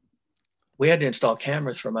away, we had to install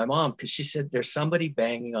cameras for my mom because she said there's somebody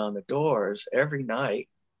banging on the doors every night,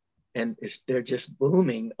 and they're just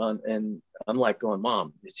booming on. And I'm like going,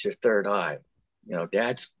 Mom, it's your third eye,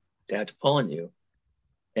 Dad's pulling you.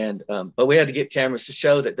 And but we had to get cameras to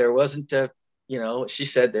show that there wasn't she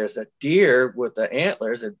said there's a deer with the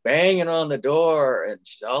antlers and banging on the door and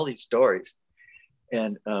all these stories.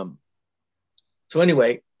 And so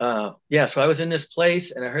anyway, so I was in this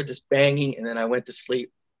place and I heard this banging, and then I went to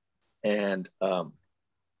sleep. And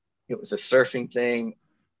it was a surfing thing.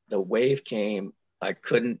 The wave came. I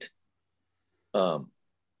couldn't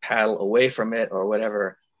paddle away from it or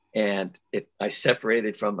whatever. And I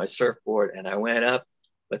separated from my surfboard and I went up.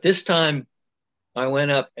 But this time I went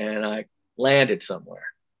up and I landed somewhere.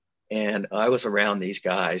 And I was around these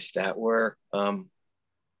guys that were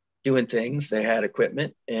doing things. They had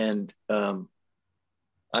equipment, and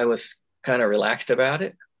I was kind of relaxed about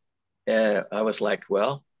it. I was like,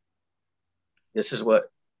 well, this is what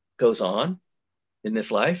goes on in this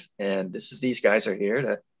life. And these guys are here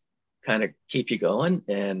to kind of keep you going.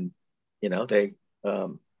 And, they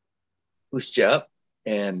boost you up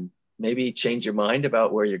and maybe change your mind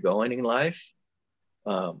about where you're going in life.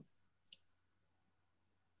 And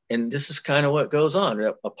this is kind of what goes on.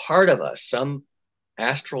 A part of us, some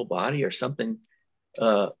astral body or something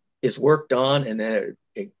is worked on, and then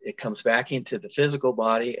it comes back into the physical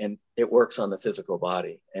body, and it works on the physical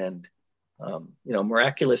body. And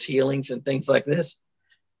miraculous healings and things like this.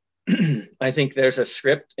 I think there's a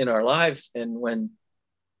script in our lives, and when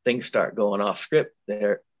things start going off script,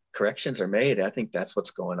 their corrections are made. I think that's what's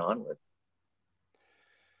going on with.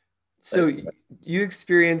 So you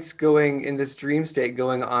experience going in this dream state,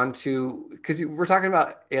 going on to, because we're talking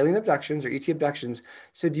about alien abductions or ET abductions.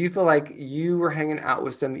 So do you feel like you were hanging out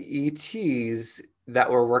with some ETs that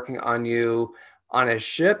were working on you on a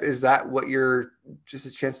ship? Is that what you're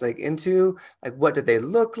just translating into? Like, what did they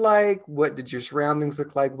look like? What did your surroundings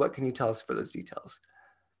look like? What can you tell us for those details?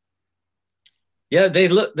 Yeah, they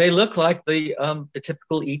look like the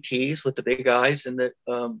typical ETs with the big eyes and the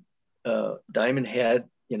diamond head,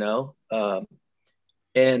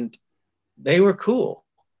 and they were cool.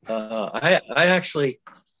 I actually,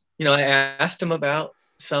 I asked them about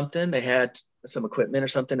something. They had some equipment or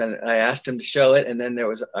something, and I asked him to show it. And then there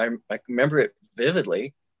was, I remember it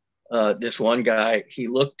vividly. This one guy, he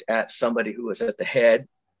looked at somebody who was at the head,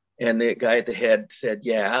 and the guy at the head said,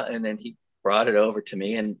 yeah. And then he brought it over to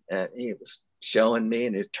me, and he was showing me,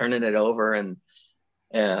 and he was turning it over. And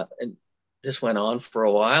this went on for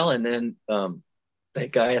a while. And then the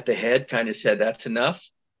guy at the head kind of said, that's enough.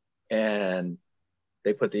 And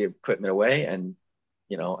they put the equipment away, and,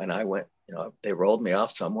 and I went, they rolled me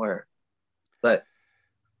off somewhere. But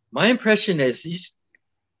my impression is these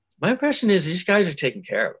guys are taking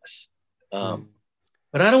care of us.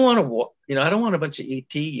 But I don't want to, I don't want a bunch of ET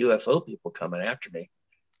UFO people coming after me.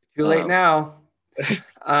 Too late now.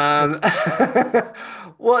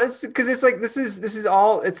 Well, it's because it's like, this is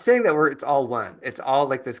all, it's saying that it's all one. It's all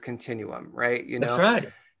like this continuum, right? That's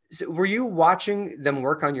right. So were you watching them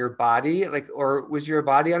work on your body? Like, or was your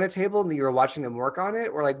body on a table and you were watching them work on it?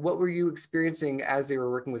 Or like, what were you experiencing as they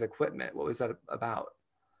were working with equipment? What was that about?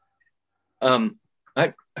 I've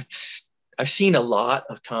seen a lot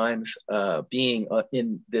of times being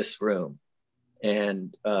in this room,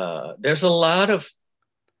 and there's a lot of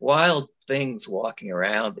wild things walking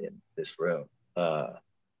around in this room.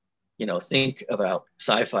 Think about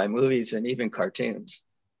sci-fi movies and even cartoons.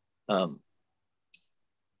 The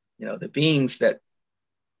beings that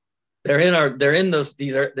they're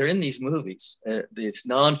in these movies, these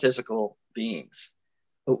non-physical beings.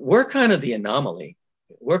 But we're kind of the anomaly.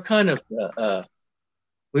 We're kind of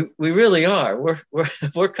we really are.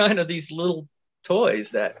 We're kind of these little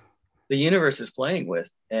toys that the universe is playing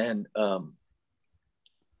with. And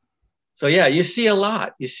so yeah, you see a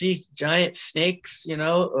lot. You see giant snakes,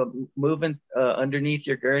 moving underneath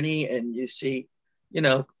your gurney, and you see,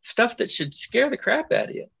 stuff that should scare the crap out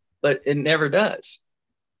of you, but it never does.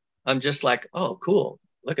 I'm just like, oh, cool.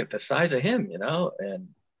 look at the size of him, and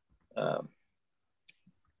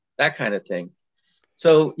that kind of thing.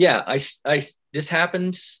 So yeah, this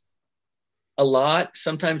happens a lot.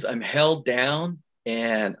 Sometimes I'm held down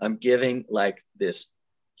and I'm giving like this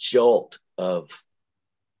jolt of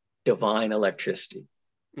divine electricity,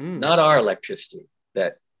 not our electricity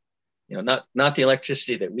that, not the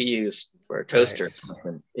electricity that we use for a toaster.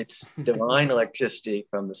 Right. It's divine electricity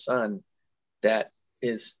from the sun that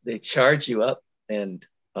they charge you up, and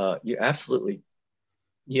you absolutely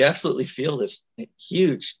feel this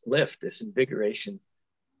huge lift, this invigoration.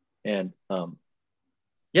 And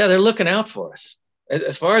yeah, they're looking out for us.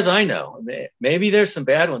 As far as I know, maybe there's some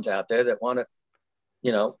bad ones out there that want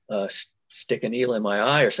to, stick a needle in my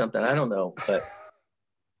eye or something. I don't know, but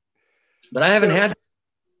I haven't had.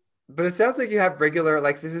 But it sounds like you have regular,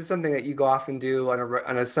 like this is something that you go off and do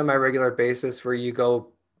on a semi-regular basis, where you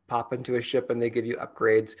go pop into a ship and they give you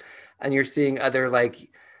upgrades, and you're seeing other like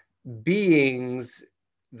beings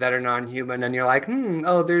that are non-human, and you're like,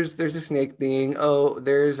 oh, there's a snake being, oh,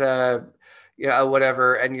 there's a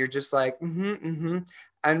whatever, and you're just like,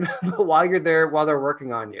 and while you're there, while they're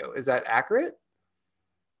working on you. Is that accurate?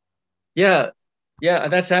 Yeah,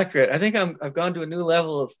 that's accurate. I think I've gone to a new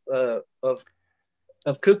level of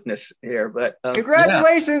kookness here, but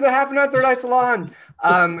congratulations. That happened at Third Eye Salon.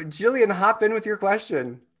 Jillian, hop in with your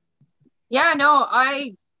question. Yeah, no,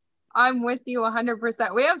 I'm with you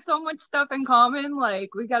 100%. We have so much stuff in common.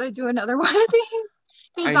 Like, we got to do another one of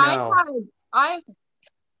these. I know.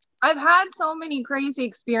 I've had so many crazy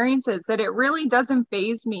experiences that it really doesn't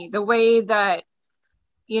faze me the way that,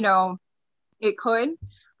 it could.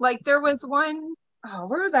 Like, there was one,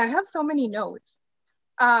 where was I? I have so many notes.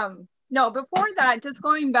 No, before that, just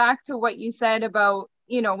going back to what you said about,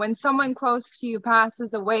 when someone close to you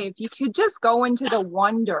passes away, if you could just go into the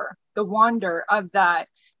wonder of that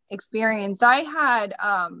experience. I had,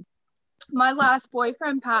 my last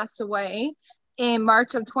boyfriend passed away in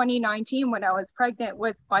March of 2019 when I was pregnant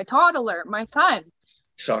with my toddler, my son.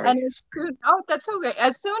 Sorry. And that's okay.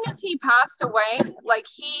 As soon as he passed away, like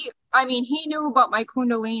he knew about my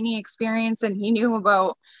Kundalini experience, and he knew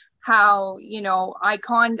about how,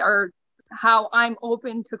 how I'm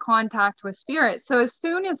open to contact with spirit. So as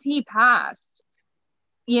soon as he passed,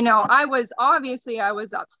 I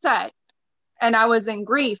was upset and I was in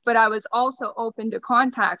grief, but I was also open to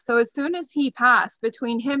contact. So as soon as he passed,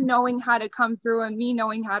 between him knowing how to come through and me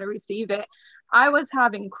knowing how to receive it, I was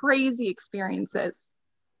having crazy experiences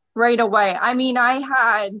right away. I mean, I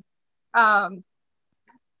had,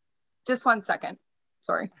 just 1 second.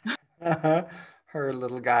 Sorry. Her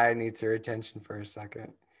little guy needs her attention for a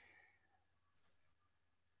second.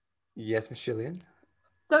 Yes, Ms. Jillian.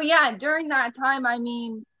 So yeah, during that time, I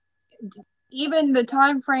mean, even the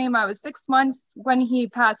time frame, I was 6 months when he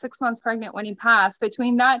passed, 6 months pregnant when he passed.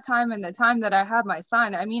 Between that time and the time that I had my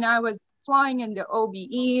son, I mean, I was flying into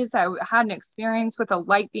OBEs. I had an experience with a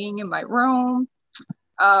light being in my room.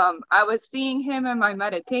 I was seeing him in my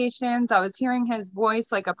meditations. I was hearing his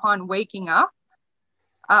voice like upon waking up.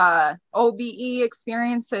 OBE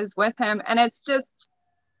experiences with him. And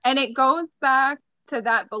it goes back to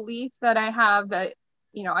that belief that I have that,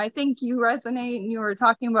 I think you resonate, and you were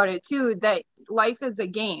talking about it too, that life is a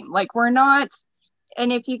game. Like, we're not,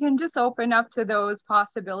 and if you can just open up to those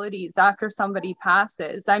possibilities after somebody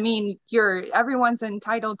passes, I mean, everyone's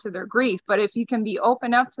entitled to their grief, but if you can be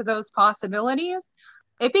open up to those possibilities,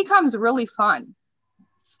 it becomes really fun,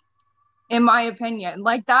 in my opinion.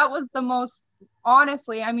 Like, that was the most,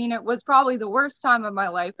 honestly, I mean, it was probably the worst time of my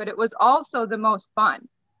life, but it was also the most fun.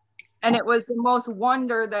 And it was the most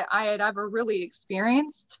wonder that I had ever really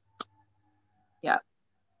experienced. Yeah.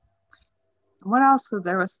 What else was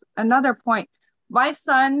there? Was another point. My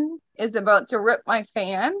son is about to rip my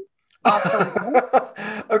fan off the wall.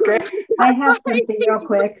 Okay. I have something real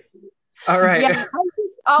quick. All right. Yeah,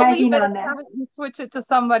 I'll leave it and switch it to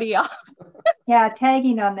somebody else. Yeah,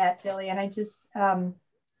 tagging on that, Jillian. I just,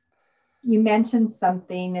 you mentioned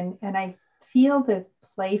something, and I feel this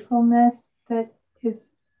playfulness that is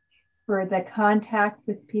for the contact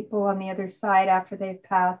with people on the other side after they've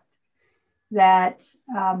passed, that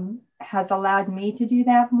has allowed me to do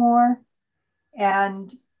that more,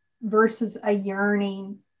 and versus a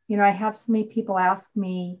yearning. I have so many people ask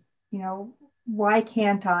me, why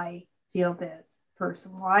can't I feel this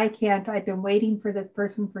person? Why can't I've been waiting for this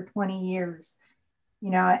person for 20 years,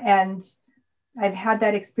 and I've had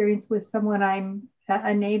that experience with someone, I'm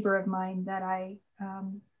a neighbor of mine that I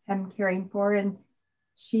am caring for, and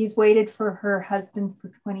she's waited for her husband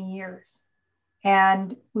for 20 years.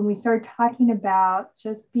 And when we started talking about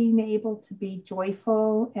just being able to be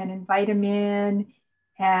joyful and invite him in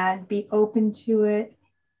and be open to it,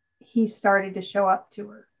 he started to show up to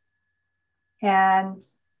her. And,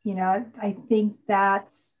 you know, I think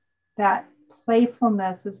that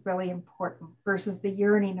playfulness is really important versus the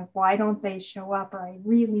yearning of why don't they show up, or I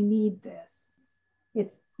really need this.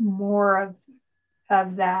 It's more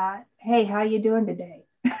of that, hey, how you doing today?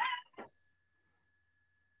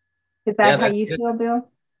 Is that how you feel, Bill?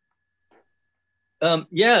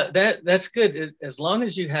 Yeah, that's good. As long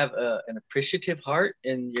as you have an appreciative heart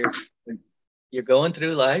and you're going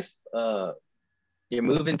through life, you're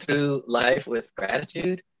moving through life with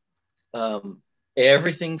gratitude,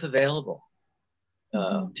 everything's available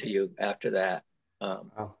to you after that.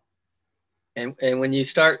 And when you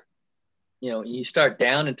start, you start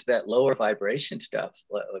down into that lower vibration stuff,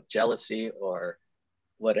 like jealousy or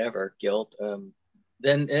whatever, guilt,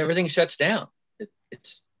 then everything shuts down.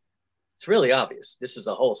 It's really obvious. This is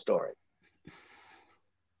the whole story.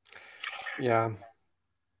 Yeah.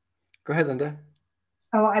 Go ahead, Linda.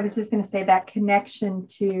 Oh, I was just going to say that connection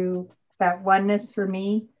to that oneness for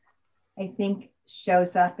me, I think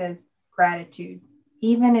shows up as gratitude.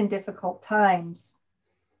 Even in difficult times,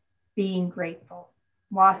 being grateful,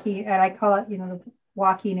 walking, and I call it,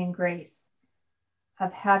 walking in grace,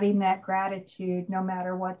 of having that gratitude no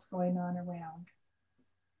matter what's going on around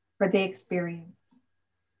for the experience.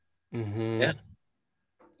 Mm-hmm. Yeah.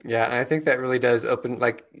 Yeah, and I think that really does open,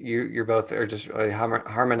 like you're both are just really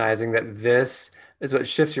harmonizing that this is what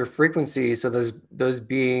shifts your frequency. So those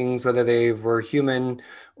beings, whether they were human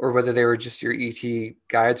or whether they were just your ET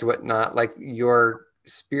guides or whatnot, like your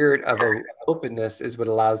spirit of openness is what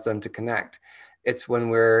allows them to connect. It's when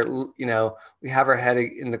we have our head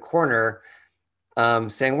in the corner,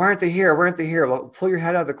 saying, why aren't they here? Why aren't they here? Well, pull your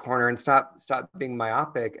head out of the corner and stop being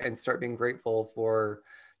myopic and start being grateful for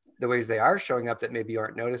the ways they are showing up that maybe you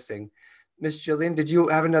aren't noticing. Miss Jillian, did you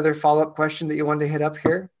have another follow-up question that you wanted to hit up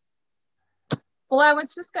here? Well, I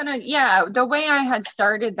was just the way I had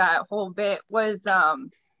started that whole bit was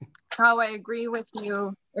how I agree with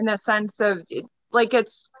you in the sense of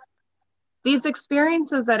it's these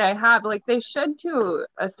experiences that I have, like they should to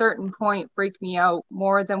a certain point freak me out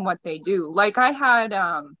more than what they do. Like I had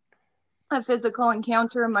a physical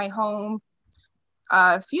encounter in my home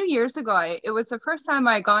a few years ago. It was the first time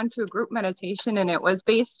I gone to a group meditation, and it was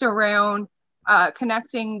based around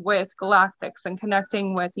connecting with galactics and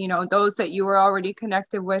connecting with, those that you were already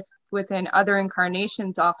connected with within other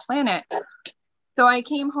incarnations off planet. So I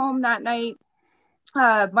came home that night.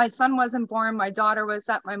 My son wasn't born. My daughter was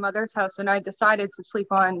at my mother's house, and I decided to sleep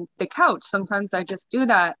on the couch. Sometimes I just do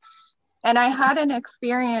that. And I had an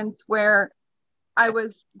experience where I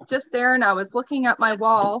was just there and I was looking at my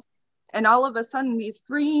wall, and all of a sudden these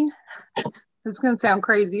three, it's going to sound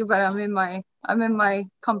crazy, but I'm in my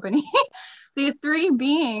company. These three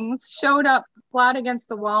beings showed up flat against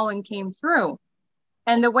the wall and came through.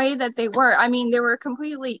 And the way that they were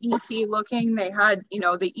completely ET looking. They had,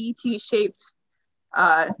 the ET shaped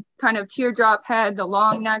kind of teardrop head, the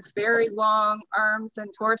long neck, very long arms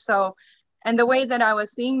and torso. And the way that I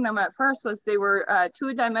was seeing them at first was they were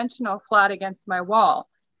two-dimensional flat against my wall.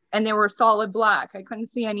 And they were solid black. I couldn't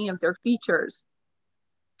see any of their features.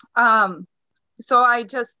 So I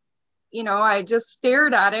just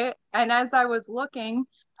stared at it. And as I was looking,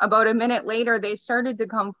 about a minute later, they started to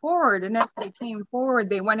come forward. And as they came forward,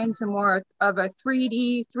 they went into more of a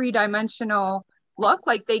 3D, three-dimensional look.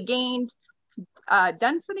 Like they gained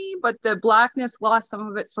density, but the blackness lost some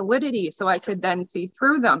of its solidity. So I could then see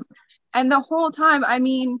through them. And the whole time, I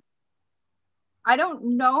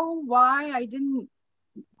don't know why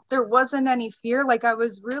there wasn't any fear. Like I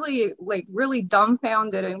was really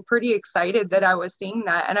dumbfounded and pretty excited that I was seeing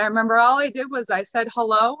that. And I remember all I did was I said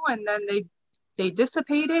hello, and then they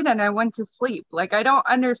dissipated and I went to sleep. Like I don't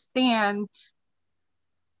understand,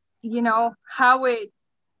 how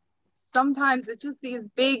sometimes it's just these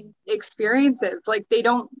big experiences, like they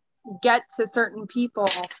don't get to certain people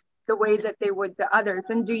the way that they would to others.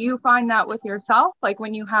 And do you find that with yourself? Like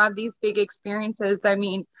when you have these big experiences,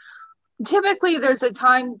 typically there's a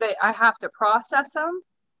time that I have to process them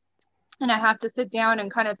and I have to sit down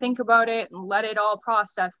and kind of think about it and let it all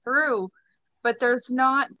process through. But there's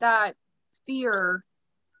not that fear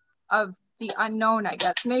of the unknown, I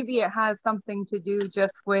guess. Maybe it has something to do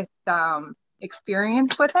just with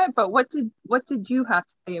experience with it. But what did you have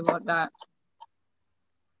to say about that?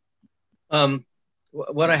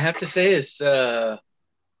 What I have to say is I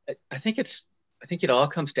think it all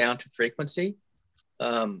comes down to frequency.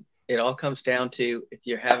 It all comes down to if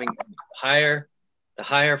you're having the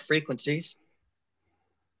higher frequencies.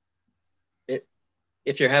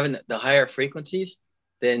 If you're having the higher frequencies,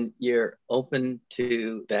 then you're open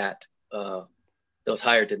to that those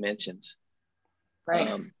higher dimensions. Right.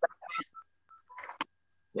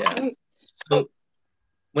 Yeah. Right. So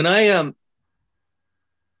whenever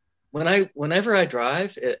I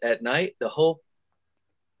drive at night, the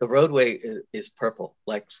roadway is purple,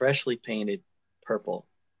 like freshly painted purple,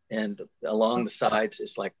 and along the sides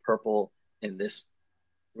is like purple and this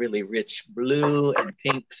really rich blue and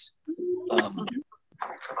pinks.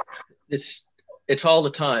 It's all the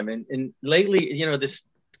time, and lately, this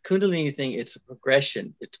Kundalini thing, it's a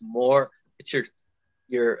progression. It's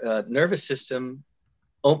your nervous system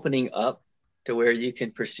opening up to where you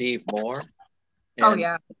can perceive more. Oh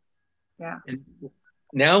yeah. And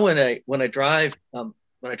now when I drive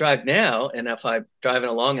now, and if I'm driving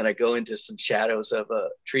along and I go into some shadows of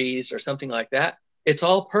trees or something like that, it's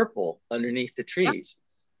all purple underneath the trees.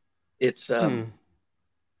 It's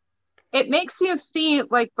it makes you see,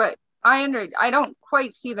 like, but I don't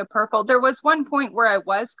quite see the purple. There was one point where I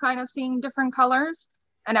was kind of seeing different colors,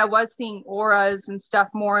 and I was seeing auras and stuff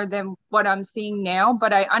more than what I'm seeing now,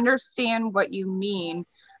 but I understand what you mean.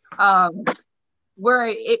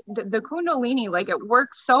 Where the Kundalini, like, it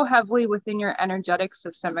works so heavily within your energetic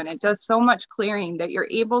system, and it does so much clearing that you're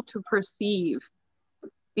able to perceive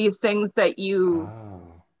these things that you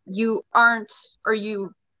aren't, or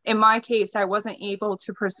you, in my case, I wasn't able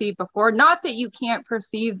to perceive before. Not that you can't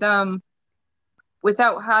perceive them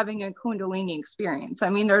without having a Kundalini experience. I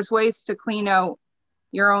mean, there's ways to clean out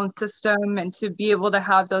your own system and to be able to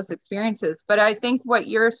have those experiences. But I think what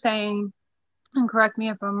you're saying, and correct me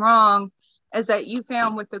if I'm wrong, is that you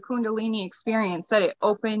found with the Kundalini experience that it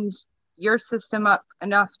opened your system up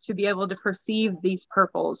enough to be able to perceive these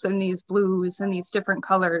purples and these blues and these different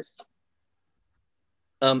colors.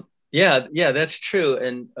 Yeah, that's true.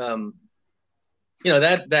 And,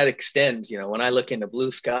 that extends, when I look into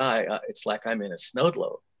blue sky, it's like I'm in a snow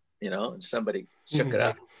globe, and somebody shook it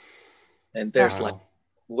up. And there's like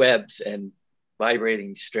webs and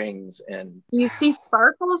vibrating strings. And you see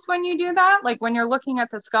sparkles when you do that? Like when you're looking at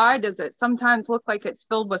the sky, does it sometimes look like it's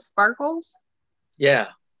filled with sparkles? Yeah,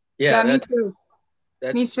 me too.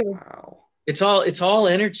 Me too. Wow. It's all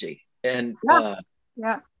energy. And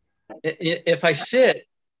if I sit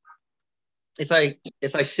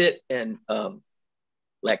and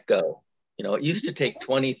let go, it used to take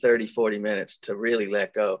 20, 30, 40 minutes to really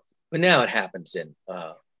let go, but now it happens in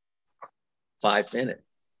 5 minutes.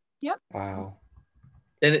 Yep. Wow.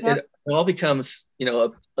 Then it all becomes,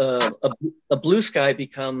 a blue sky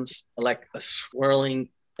becomes like a swirling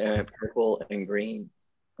purple and green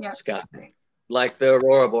sky, like the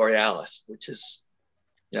aurora borealis, which is,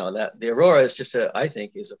 that the aurora is just I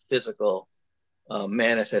think is a physical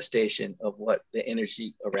manifestation of what the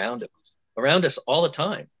energy around us all the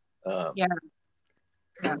time.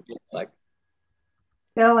 It's like,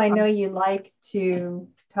 Bill, I know you like to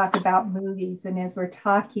talk about movies, and as we're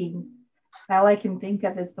talking, all I can think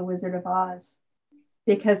of is The Wizard of Oz,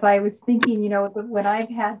 because I was thinking, when I've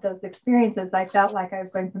had those experiences, I felt like I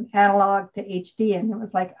was going from analog to HD, and it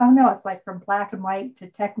was like, oh no, it's like from black and white to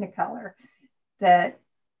Technicolor. That's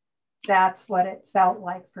what it felt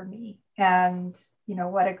like for me. And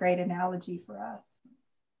what a great analogy for us.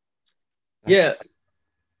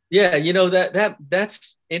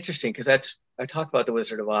 That's interesting, because I talk about The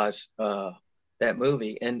Wizard of Oz, that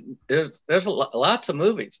movie, and there's lots of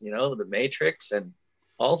movies, The Matrix and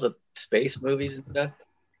all the space movies and stuff.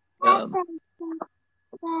 But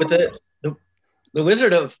the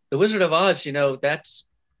Wizard of Oz, that's,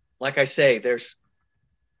 like I say, there's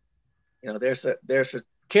a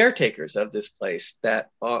caretakers of this place that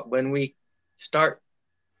when we stop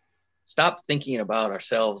thinking about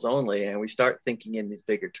ourselves only, and we start thinking in these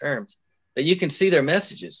bigger terms, that you can see their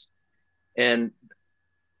messages. And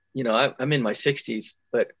I'm in my 60s,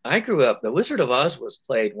 but I grew up, The Wizard of Oz was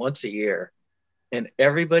played once a year, and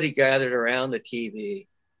everybody gathered around the TV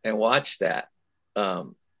and watched that.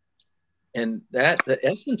 And the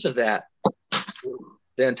essence of that,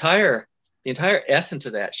 the entire essence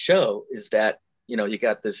of that show is that, you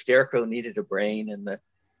got the Scarecrow needed a brain, and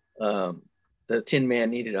the Tin Man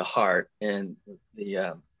needed a heart, and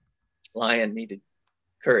the lion needed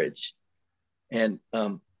courage. And,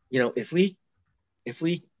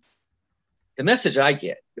 the message I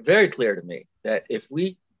get, very clear to me, that if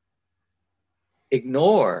we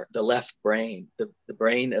ignore the left brain, the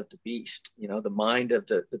brain of the beast, the mind of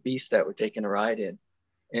the beast that we're taking a ride in,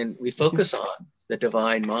 and we focus on the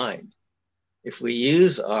divine mind, if we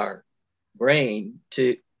use our brain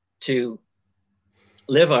to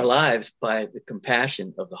live our lives by the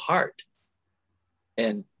compassion of the heart,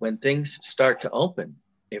 and when things start to open,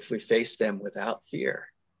 if we face them without fear,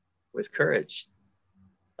 with courage,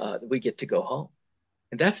 we get to go home.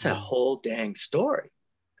 And that's that whole dang story.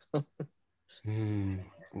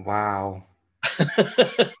 Wow.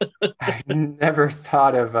 I never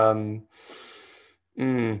thought of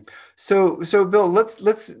So Bill,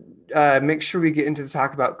 let's make sure we get into the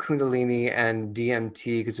talk about Kundalini and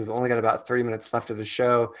DMT, because we've only got about 30 minutes left of the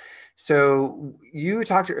show. So you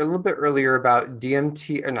talked a little bit earlier about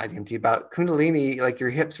DMT, or not DMT, about Kundalini, like your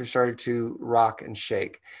hips were starting to rock and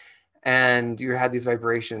shake, and you had these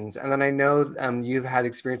vibrations. And then I know you've had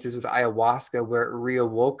experiences with ayahuasca where it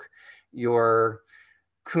reawoke your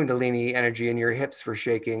Kundalini energy and your hips were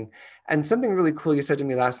shaking. And something really cool you said to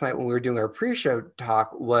me last night when we were doing our pre-show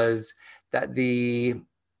talk was that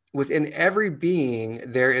within every being,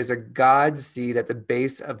 there is a God seed at the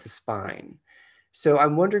base of the spine. So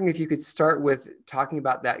I'm wondering if you could start with talking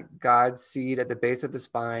about that God seed at the base of the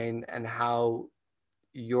spine and how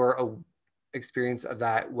your experience of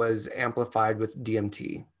that was amplified with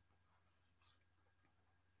DMT.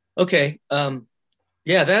 Okay.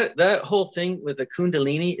 Yeah, that whole thing with the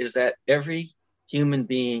Kundalini is that every human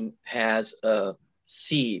being has a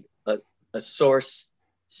seed, a source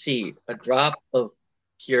seed, a drop of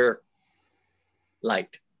pure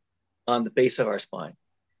light on the base of our spine.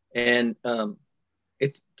 And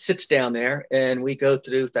it sits down there, and we go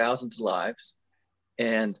through thousands of lives.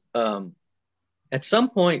 And at some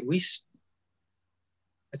point we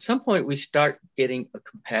start getting a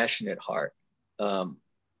compassionate heart.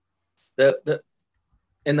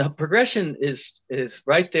 And the progression is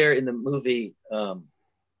right there in the movie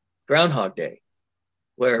Groundhog Day,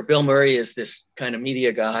 where Bill Murray is this kind of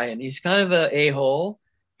media guy, and he's kind of a a-hole,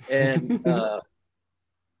 and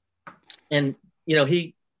and you know,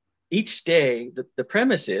 each day the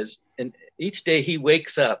premise is, and each day he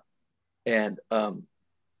wakes up, and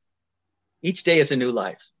each day is a new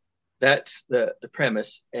life. That's the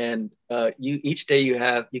premise, and each day you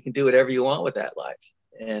can do whatever you want with that life.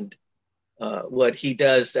 And what he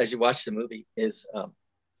does as you watch the movie is,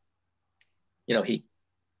 he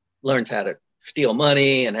learns how to steal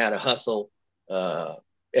money and how to hustle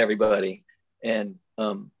everybody, and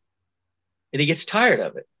he gets tired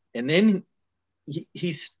of it, and then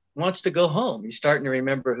he wants to go home. He's starting to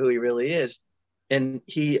remember who he really is, and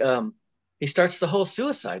he starts the whole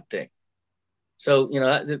suicide thing. So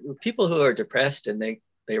the people who are depressed and they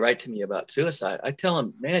write to me about suicide, I tell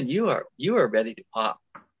them, man, you are ready to pop.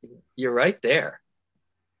 You're right there.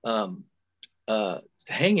 Hang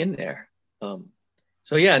in there.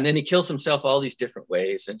 So yeah, and then he kills himself all these different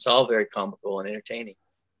ways, and it's all very comical and entertaining.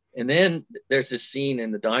 And then there's this scene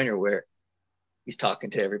in the diner where he's talking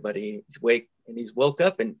to everybody. He's woke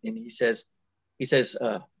up, and he says,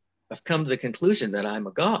 I've come to the conclusion that I'm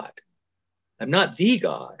a god. I'm not the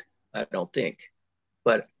God, I don't think,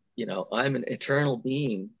 but I'm an eternal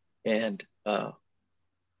being, and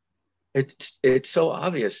it's so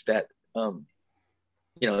obvious that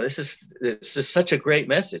this is such a great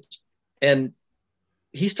message. And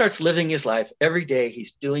he starts living his life every day.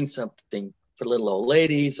 He's doing something for little old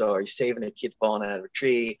ladies, or he's saving a kid falling out of a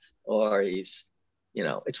tree, or he's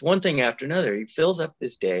it's one thing after another. He fills up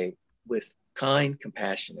his day with kind,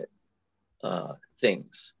 compassionate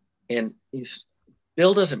things, and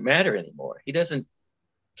Bill doesn't matter anymore. He doesn't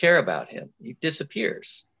care about him. He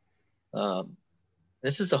disappears.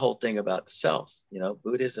 This is the whole thing about the self.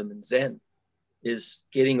 Buddhism and Zen is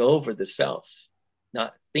getting over the self,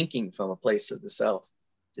 not thinking from a place of the self,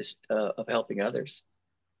 just of helping others.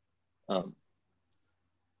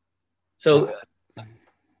 So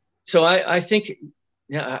I think,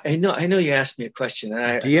 yeah, I know you asked me a question.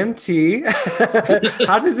 And DMT.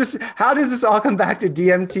 How does this all come back to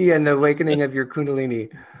DMT and the awakening of your Kundalini?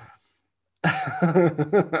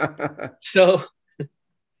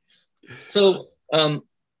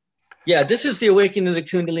 Yeah, this is the awakening of the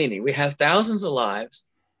Kundalini. We have thousands of lives,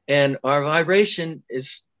 and our vibration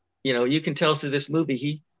is, you can tell through this movie,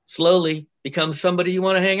 he slowly becomes somebody you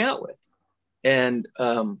want to hang out with. And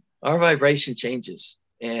our vibration changes,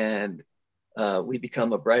 and we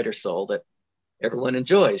become a brighter soul that everyone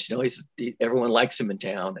enjoys. Everyone likes him in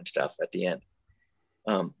town and stuff at the end.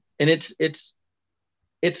 And it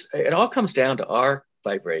all comes down to our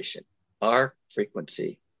vibration, our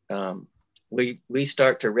frequency. We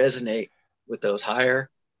start to resonate with those higher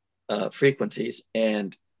frequencies,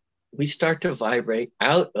 and we start to vibrate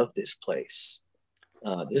out of this place.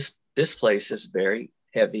 This place is very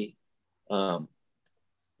heavy, dark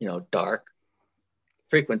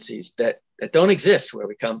frequencies that don't exist where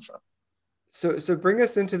we come from. So bring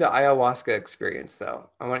us into the ayahuasca experience, though.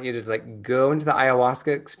 I want you to go into the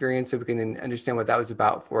ayahuasca experience so we can understand what that was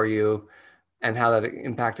about for you and how that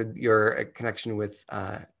impacted your connection with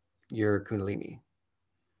your Kundalini.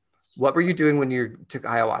 What were you doing when you took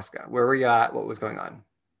ayahuasca? Where were you at? What was going on?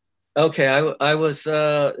 Okay, I was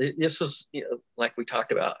this was, you know, like we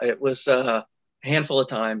talked about. It was a handful of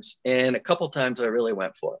times, and a couple times I really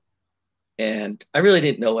went for it. And I really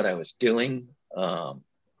didn't know what I was doing.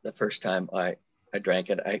 The first time I drank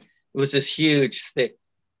it, it was this huge, thick,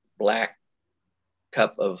 black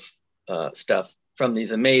cup of stuff from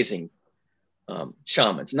these amazing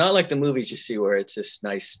shamans. Not like the movies you see where it's this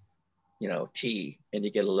nice, you know, tea and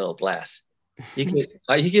you get a little glass. You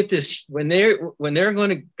get this when they're going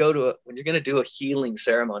to go to when you're going to do a healing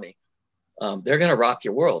ceremony. They're going to rock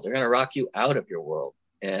your world. They're going to rock you out of your world.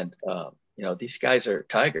 And you know, these guys are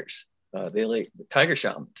tigers. They like tiger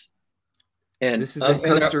shamans. And this is in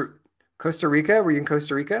Costa Rica. Were you in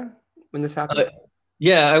Costa Rica when this happened?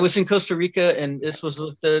 Yeah, I was in Costa Rica, and this was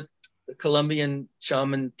with the Colombian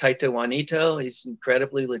shaman Taita Juanito. He's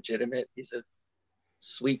incredibly legitimate. He's a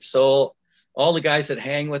sweet soul. All the guys that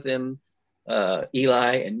hang with him,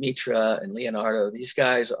 Eli and Mitra and Leonardo, these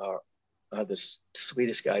guys are the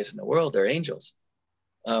sweetest guys in the world. They're angels.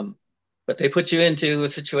 But they put you into a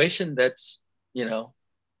situation that's, you know,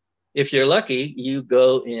 if you're lucky, you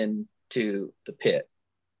go into the pit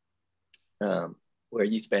where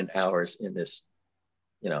you spend hours in this,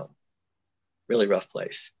 you know, really rough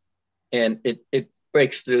place. And it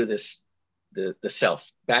breaks through this, the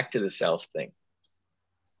self, back to the self thing.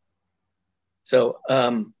 So,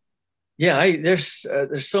 yeah, there's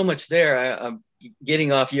so much there. I'm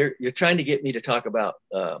getting off. You're trying to get me to talk about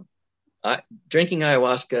drinking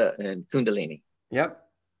ayahuasca and Kundalini. Yep.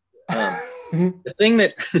 The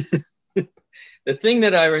thing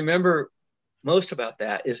that I remember most about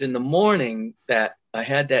that is in the morning that I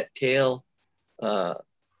had that tailbone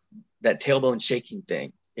shaking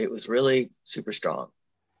thing. It was really super strong,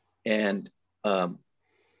 and I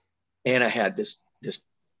had this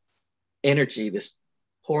energy, this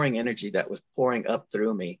pouring energy that was pouring up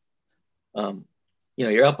through me. You know,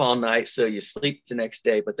 you're up all night, so you sleep the next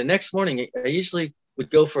day. But the next morning, I usually would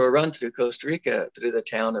go for a run through Costa Rica, through the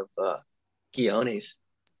town of Guiones.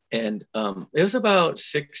 And it was about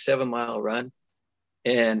 6-7 mile run.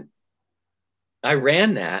 And I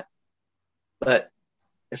ran that, but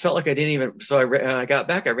it felt like I didn't even, so I got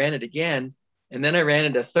back, I ran it again. And then I ran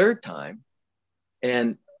it a third time.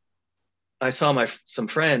 And I saw some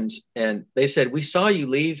friends, and they said, "We saw you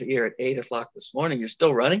leave here at 8 o'clock this morning. You're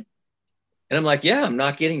still running?" And I'm like, "Yeah, I'm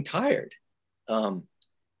not getting tired." So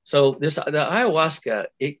the ayahuasca,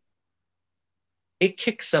 it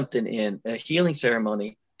kicks something in, a healing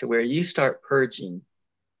ceremony, to where you start purging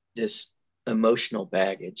this emotional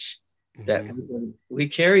baggage that we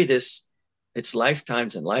carry. This, it's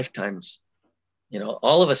lifetimes and lifetimes. You know,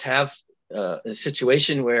 all of us have a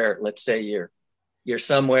situation where, let's say you're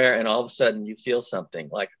somewhere and all of a sudden you feel something,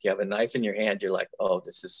 like you have a knife in your hand. You're like, "Oh,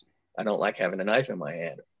 I don't like having a knife in my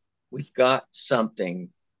hand." We've got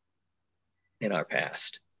something in our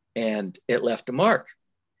past, and it left a mark.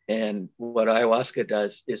 And what ayahuasca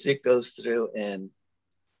does is it goes through, and,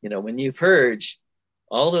 you know, when you purge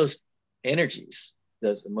all those energies,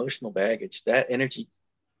 those emotional baggage, that energy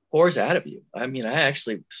pours out of you. I mean, I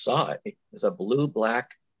actually saw it. It was a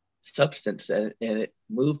blue-black substance, and it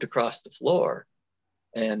moved across the floor.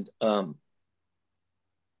 And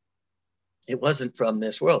it wasn't from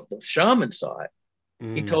this world. The shaman saw it.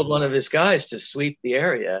 He told one of his guys to sweep the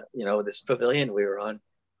area, you know, this pavilion we were on.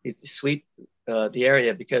 He'd sweep the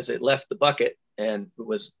area because it left the bucket and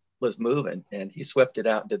was moving, and he swept it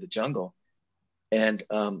out into the jungle. And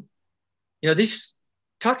you know, these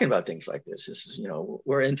talking about things like this is, you know,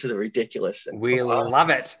 we're into the ridiculous. And we love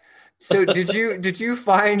it. So did you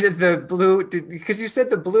find the blue, because you said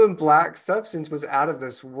the blue and black substance was out of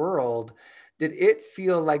this world, did it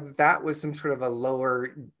feel like that was some sort of a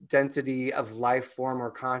lower density of life form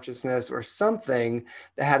or consciousness or something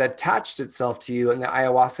that had attached itself to you, and the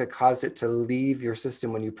ayahuasca caused it to leave your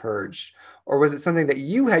system when you purged? Or was it something that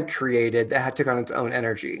you had created that had took on its own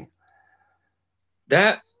energy?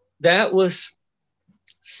 That was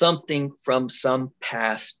something from some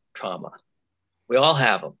past trauma. We all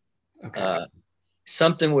have them. Okay.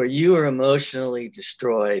 Something where you are emotionally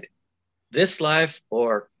destroyed this life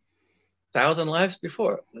or 1,000 lives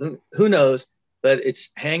before. Who knows? But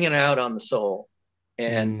it's hanging out on the soul,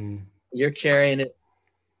 and you're carrying it.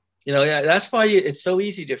 You know, that's why it's so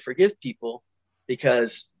easy to forgive people,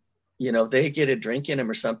 because, you know, they get a drink in them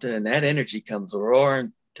or something, and that energy comes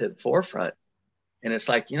roaring to the forefront. And it's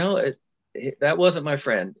like, you know, that wasn't my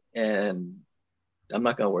friend, and I'm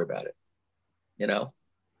not going to worry about it, you know?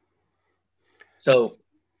 So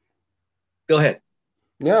go ahead.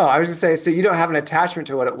 No, I was just saying, so you don't have an attachment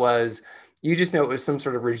to what it was. You just know it was some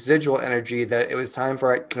sort of residual energy that it was time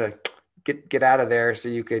for it to get out of there so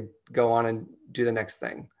you could go on and do the next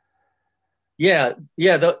thing. Yeah.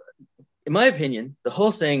 In my opinion, the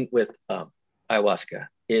whole thing with ayahuasca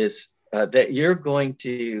is that you're going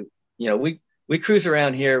to, we cruise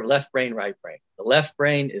around here, left brain, right brain. The left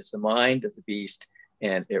brain is the mind of the beast,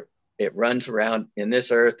 and it runs around in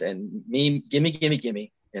this earth and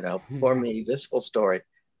gimme, for me, this whole story.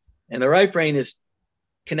 And the right brain is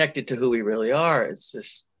connected to who we really are. It's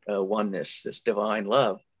this oneness, this divine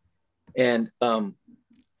love. And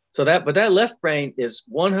but that left brain is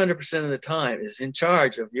 100% of the time is in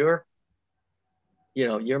charge of your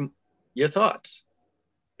thoughts.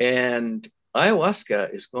 And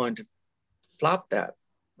ayahuasca is going to flop that,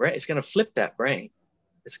 right? It's going to flip that brain.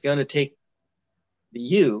 It's going to take the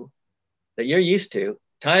you that you're used to,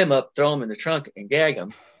 tie them up, throw them in the trunk and gag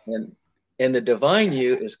them. And the divine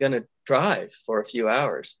you is going to drive for a few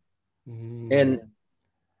hours. And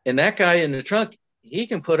that guy in the trunk, he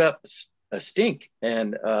can put up a stink.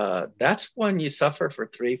 And that's when you suffer for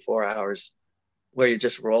 3-4 hours, where you're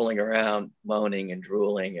just rolling around, moaning and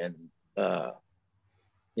drooling. And,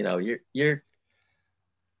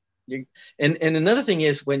 and another thing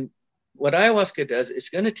is, what ayahuasca does, it's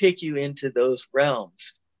going to take you into those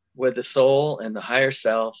realms where the soul and the higher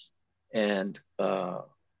self and,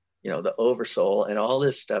 the oversoul and all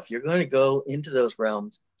this stuff, you're going to go into those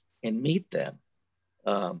realms and meet them.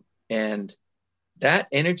 And that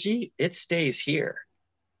energy, it stays here.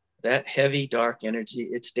 That heavy, dark energy,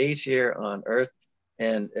 it stays here on earth,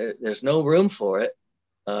 and there's no room for it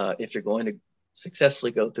if you're going to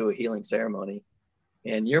successfully go through a healing ceremony.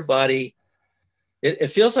 And your body,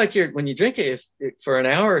 it feels like when you drink it for an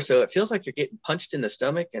hour or so, it feels like you're getting punched in the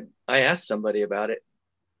stomach. And I asked somebody about it,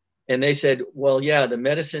 and they said, well, yeah, the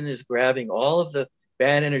medicine is grabbing all of the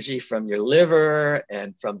bad energy from your liver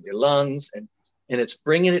and from your lungs, and it's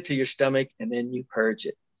bringing it to your stomach, and then you purge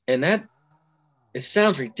it. And it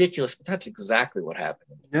sounds ridiculous, but that's exactly what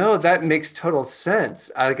happened. No, that makes total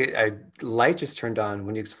sense. I light just turned on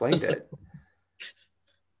when you explained it.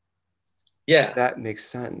 Yeah. That makes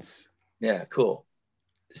sense. Yeah, cool.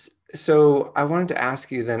 So I wanted to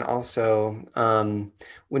ask you then also,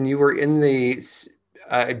 when you were in the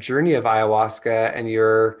journey of ayahuasca, and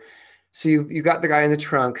you got the guy in the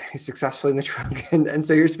trunk, he's successfully in the trunk, and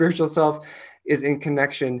so your spiritual self is in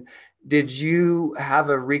connection. Did you have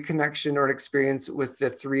a reconnection or an experience with the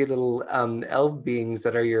 3 little elf beings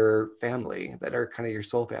that are your family, that are kind of your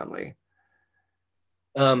soul family?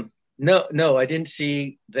 No, I didn't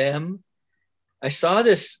see them. I saw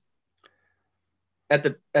this at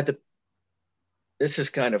the this is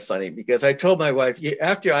kind of funny, because I told my wife,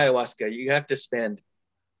 after ayahuasca, you have to spend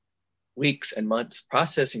weeks and months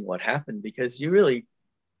processing what happened, because you really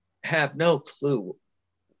have no clue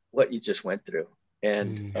what you just went through.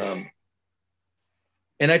 And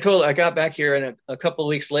and I got back here, and a couple of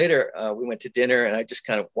weeks later, we went to dinner, and I just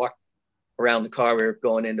kind of walked around the car we were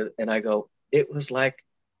going into, and I go, it was like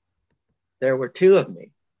there were 2 of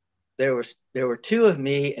me. There were 2 of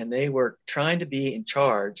me, and they were trying to be in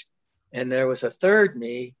charge. And there was a third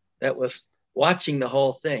me that was watching the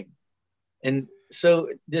whole thing. And so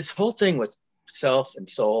this whole thing with self and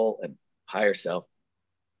soul and higher self,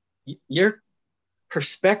 your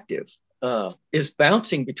perspective is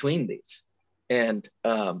bouncing between these. And,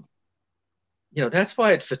 that's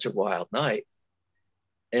why it's such a wild night.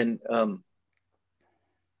 And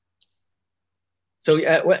so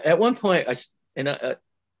at one point, I'm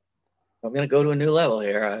going to go to a new level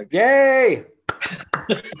here. Yay!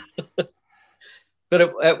 But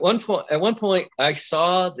at one point, I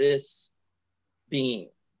saw this being,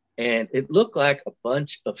 and it looked like a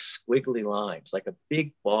bunch of squiggly lines, like a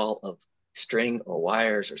big ball of string or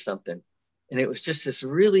wires or something. And it was just this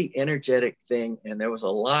really energetic thing. And there was a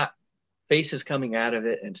lot faces coming out of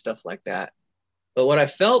it and stuff like that. But what I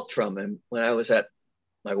felt from him when I was at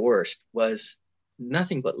my worst was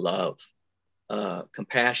nothing but love,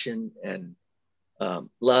 compassion, and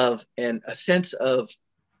love, and a sense of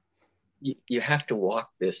you have to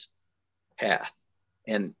walk this path.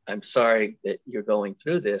 And I'm sorry that you're going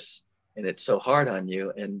through this, and it's so hard on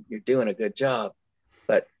you, and you're doing a good job,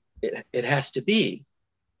 but it has to be.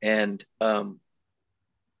 And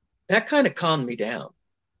that kind of calmed me down.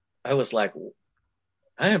 I was like,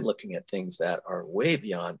 I am looking at things that are way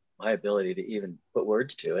beyond my ability to even put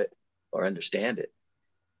words to it or understand it.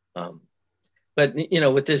 But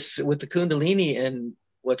with the Kundalini and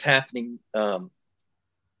what's happening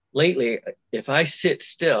lately, if I sit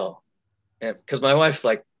still, because my wife's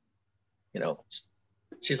like,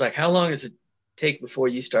 she's like, how long does it take before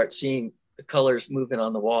you start seeing the colors moving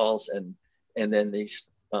on the walls, and then these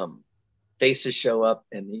faces show up,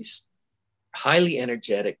 and these highly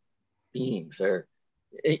energetic beings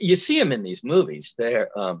you see them in these movies. They're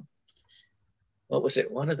what was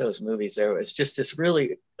it? One of those movies, there was just this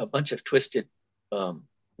really, a bunch of twisted,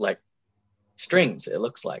 like strings, it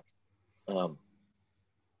looks like.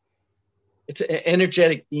 It's an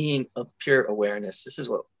energetic being of pure awareness. This is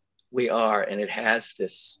what we are. And it has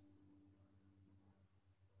this,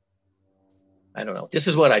 I don't know, this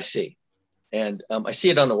is what I see. And I see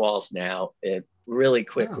it on the walls now. It really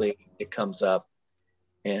quickly, it comes up.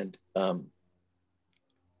 And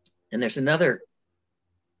there's another,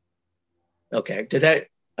 okay, did that,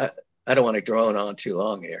 I don't want to drone on too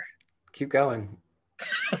long here. Keep going.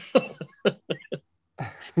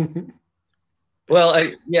 Well,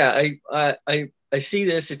 I see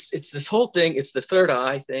this. It's this whole thing. It's the third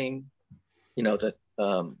eye thing. You know, that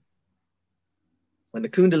when the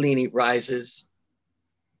Kundalini rises,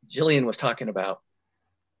 Jillian was talking about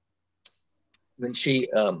when she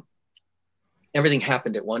everything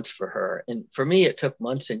happened at once for her, and for me it took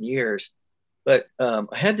months and years. But I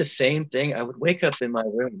had the same thing. I would wake up in my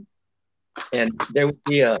room, and there would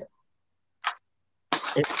be there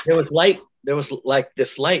was light. There was like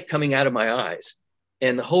this light coming out of my eyes,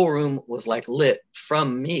 and the whole room was like lit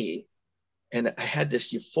from me. And I had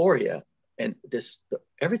this euphoria, and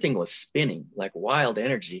everything was spinning like wild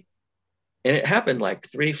energy. And it happened like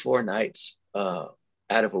 3-4 nights out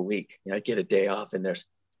of a week. You know, I'd get a day off, and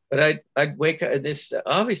but I'd wake up.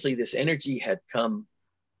 Obviously this energy had come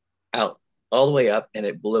out all the way up, and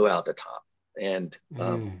it blew out the top. And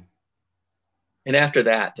and after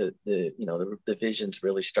that, the visions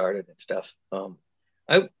really started and stuff.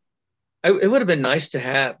 It would have been nice to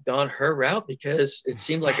have gone her route, because it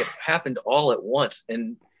seemed like it happened all at once.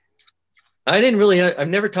 And I've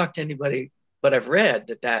never talked to anybody, but I've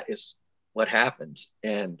read that is what happens.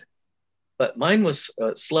 But mine was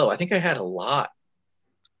slow. I think I had a lot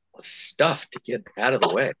of stuff to get out of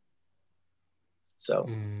the way. So.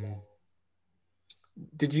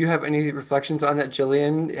 Did you have any reflections on that,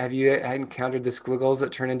 Jillian? Have you encountered the squiggles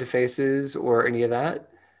that turn into faces or any of that?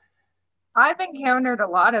 I've encountered a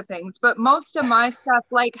lot of things, but most of my stuff,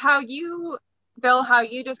 like Bill, how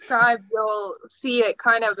you described, you'll see it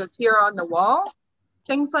kind of appear on the wall,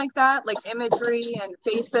 things like that, like imagery and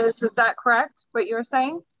faces. Is that correct, what you were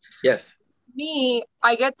saying? Yes. Me,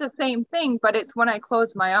 I get the same thing, but it's when I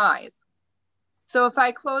close my eyes. So if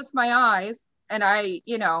I close my eyes and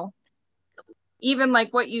even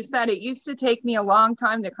like what you said, it used to take me a long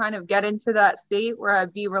time to kind of get into that state where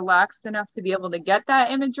I'd be relaxed enough to be able to get that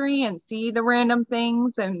imagery and see the random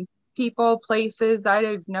things and people, places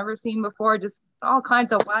I've never seen before, just all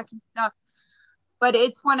kinds of wacky stuff. But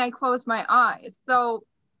it's when I close my eyes. So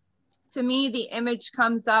to me, the image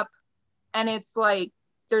comes up, and it's like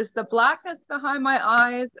there's the blackness behind my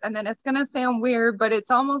eyes, and then it's going to sound weird, but it's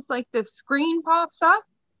almost like this screen pops up.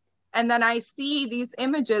 And then I see these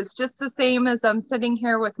images just the same as I'm sitting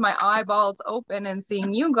here with my eyeballs open and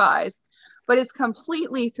seeing you guys, but it's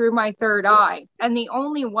completely through my third eye. And the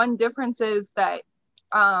only one difference is that,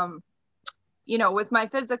 with my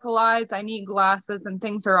physical eyes, I need glasses and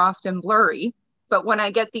things are often blurry. But when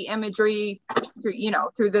I get the imagery,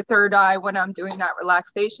 through the third eye, when I'm doing that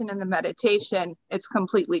relaxation and the meditation, it's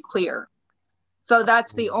completely clear. So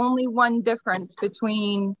that's the only one difference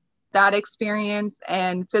between that experience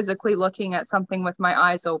and physically looking at something with my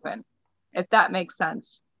eyes open, if that makes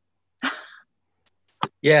sense.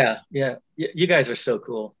 Yeah. You guys are so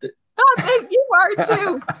cool. Oh, you are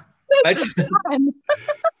too.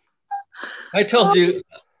 I told you,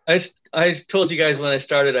 I told you guys when I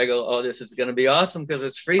started, I go, oh, this is going to be awesome because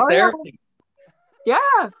it's free therapy.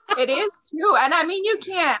 Yeah, it is too. And I mean, you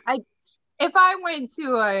can't, if I went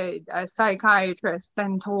to a psychiatrist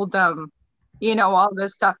and told them, all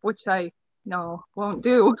this stuff, which I won't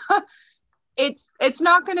do, it's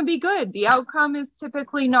not going to be good. The outcome is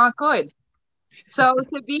typically not good. So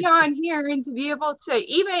to be on here and to be able to,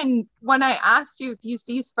 even when I asked you if you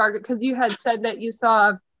see sparkle, because you had said that you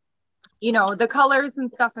saw, the colors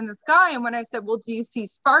and stuff in the sky. And when I said, well, do you see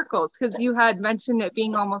sparkles? Because you had mentioned it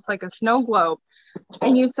being almost like a snow globe.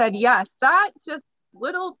 And you said, yes, that just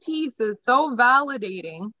little piece is so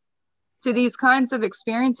validating to these kinds of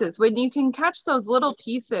experiences. When you can catch those little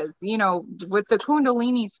pieces, with the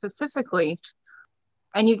Kundalini specifically,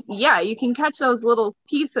 and you can catch those little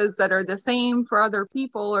pieces that are the same for other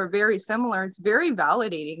people or very similar. It's very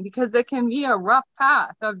validating, because it can be a rough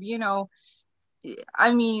path of,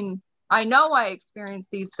 I mean, I know I experience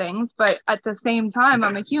these things, but at the same time,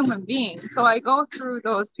 I'm a human being. So I go through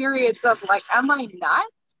those periods of like, am I nuts?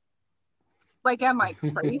 Like, am I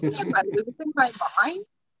crazy? Am I losing my mind?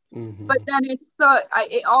 But then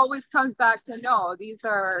it always comes back to, no, these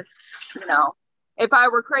are, if I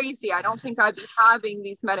were crazy, I don't think I'd be having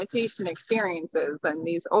these meditation experiences and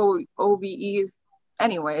these OBEs.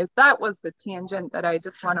 Anyways, that was the tangent that I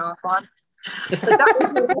just went off on. But that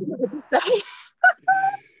was what I wanted to say.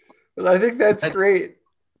 Well, I think that's great.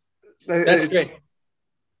 That's great.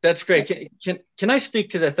 That's great. Can I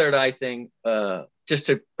speak to the third eye thing, just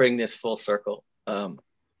to bring this full circle? The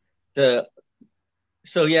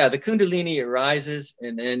Kundalini arises,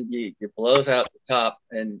 and then it blows out the top,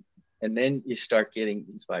 and then you start getting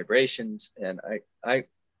these vibrations. And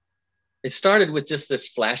it started with just this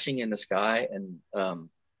flashing in the sky, and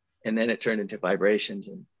then it turned into vibrations.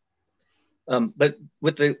 And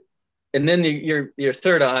then your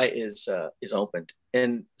third eye is opened.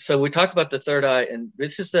 And so we talk about the third eye, and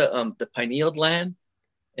this is the pineal gland,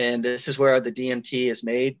 and this is where the DMT is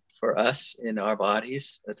made for us in our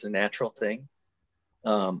bodies. That's a natural thing.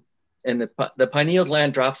 And the pineal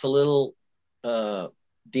gland drops a little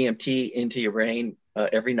DMT into your brain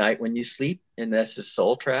every night when you sleep, and this is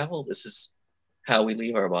soul travel. This is how we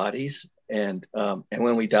leave our bodies, and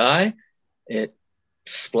when we die, it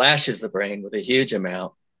splashes the brain with a huge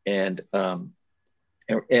amount, and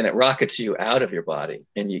it rockets you out of your body,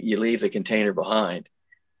 and you leave the container behind.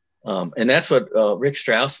 And that's what Rick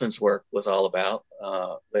Strassman's work was all about.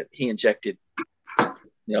 But he injected,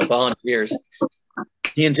 volunteers.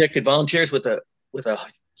 He injected volunteers with a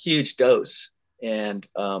huge dose, and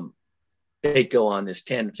they'd go on this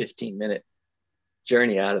 10, 15-minute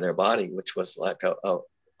journey out of their body, which was like a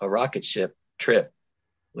rocket ship trip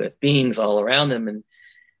with beings all around them. And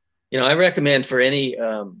I recommend for any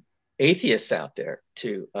atheists out there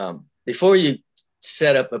to, before you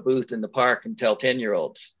set up a booth in the park and tell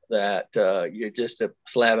 10-year-olds that you're just a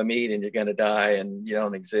slab of meat and you're going to die and you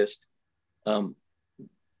don't exist,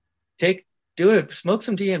 smoke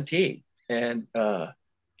some DMT, and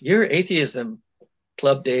your atheism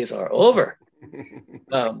club days are over.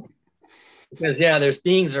 Because there's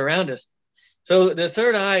beings around us. So the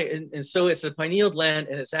third eye, and so it's a pineal gland,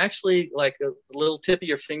 and it's actually like a little tip of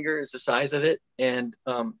your finger is the size of it, and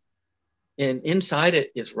inside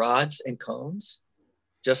it is rods and cones,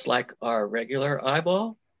 just like our regular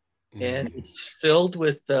eyeball. And it's filled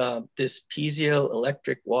with this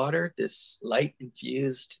piezoelectric water, this light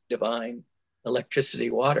infused divine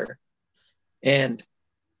electricity water, and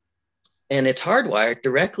it's hardwired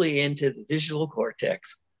directly into the visual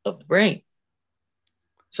cortex of the brain.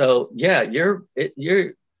 So it's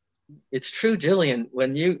true, Jillian,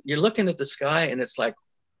 when you're looking at the sky, and it's like,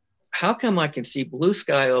 how come I can see blue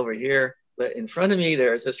sky over here, but in front of me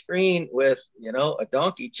there's a screen with a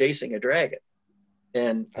donkey chasing a dragon?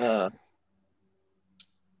 And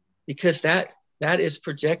because that is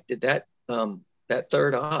projected, that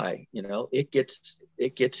third eye, it gets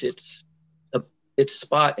its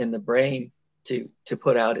spot in the brain to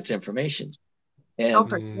put out its information. And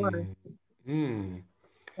for sure.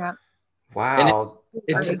 Yeah. Wow.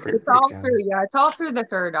 It's all through, it's all through the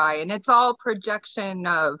third eye, and it's all projection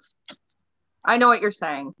of, I know what you're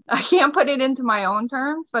saying. I can't put it into my own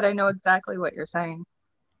terms, but I know exactly what you're saying.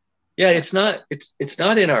 Yeah, it's not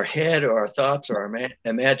in our head or our thoughts or our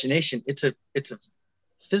imagination. It's a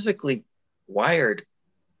physically wired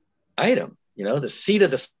item, the seat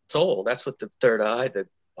of the soul. That's what the third eye, the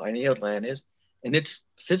pineal gland, is. And it's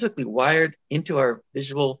physically wired into our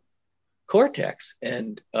visual cortex.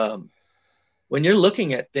 And when you're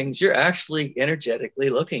looking at things, you're actually energetically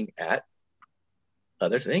looking at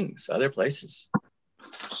other things, other places.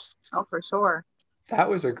 Oh, for sure. That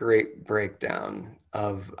was a great breakdown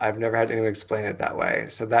of, I've never had anyone explain it that way.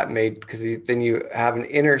 So that made, because then you have an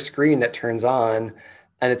inner screen that turns on,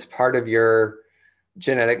 and it's part of your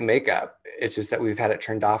genetic makeup. It's just that we've had it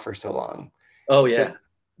turned off for so long. Oh, yeah. So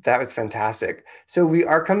that was fantastic. So we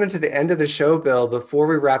are coming to the end of the show, Bill. Before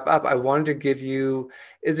we wrap up, I wanted to give you,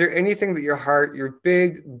 is there anything that your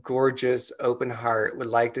big, gorgeous, open heart would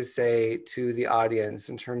like to say to the audience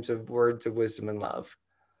in terms of words of wisdom and love?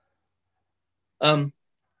 I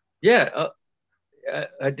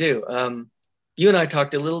do. You and I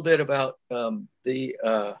talked a little bit about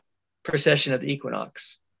the precession of the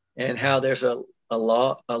equinox, and how there's a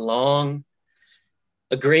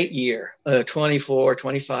great year, a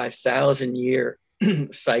 25,000 year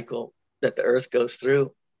cycle that the earth goes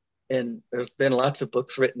through. And there's been lots of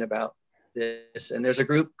books written about this. And there's a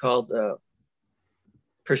group called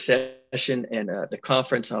Precession, and the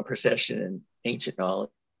Conference on Precession and Ancient Knowledge.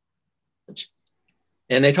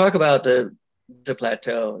 And they talk about the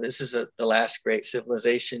plateau. This is the last great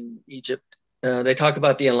civilization, Egypt. They talk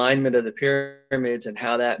about the alignment of the pyramids and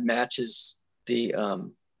how that matches the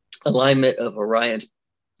alignment of Orion's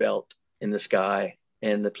belt in the sky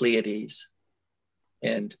and the Pleiades.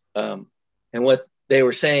 And And what they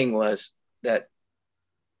were saying was that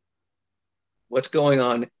what's going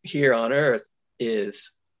on here on Earth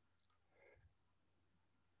is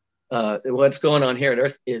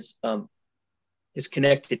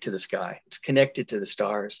connected to the sky. It's connected to the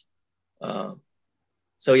stars.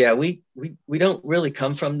 So yeah, we don't really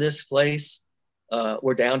come from this place.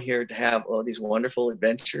 We're down here to have all these wonderful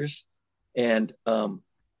adventures, and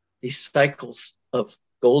these cycles of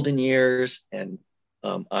golden years and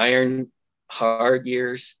iron hard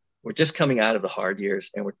years. We're just coming out of the hard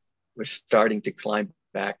years, and we're starting to climb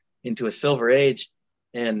back into a silver age.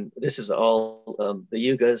 And this is all the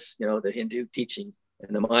yugas, the Hindu teaching,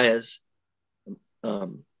 and the Mayas,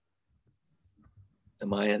 the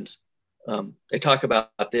Mayans. They talk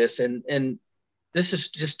about this, and this is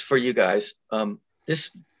just for you guys.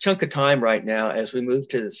 This chunk of time right now, as we move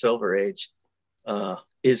to the silver age,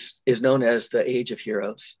 is known as the Age of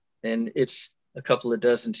Heroes, and it's a couple of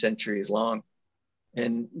dozen centuries long.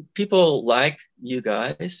 And people like you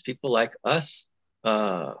guys, people like us,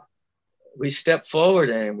 we step forward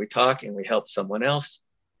and we talk and we help someone else,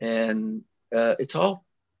 and it's all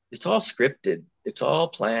scripted, it's all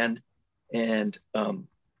planned, and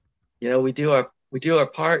we do our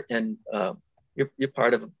part, and you're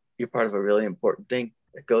part of a really important thing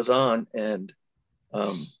that goes on, and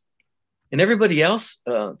everybody else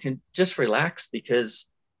can just relax, because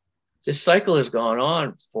this cycle has gone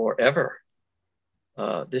on forever.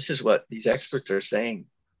 This is what these experts are saying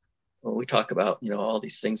when we talk about all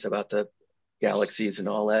these things about the galaxies and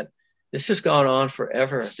all that. This has gone on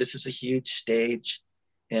forever. This is a huge stage,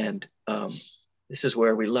 and this is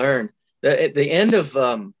where we learn. At the end of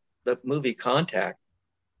the movie Contact,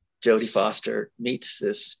 Jodie Foster meets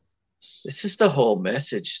this. This is the whole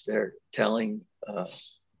message they're telling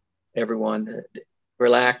everyone.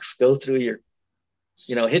 Relax, go through your,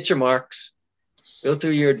 hit your marks, go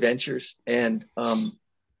through your adventures, and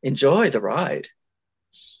enjoy the ride.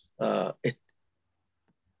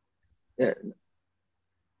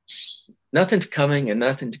 Nothing's coming and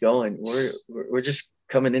nothing's going. We're just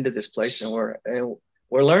coming into this place, and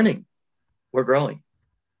we're learning, we're growing.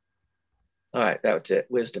 All right, that was it.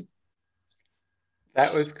 Wisdom.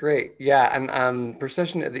 That was great. Yeah, and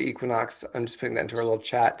precession at the equinox, I'm just putting that into our little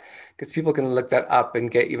chat because people can look that up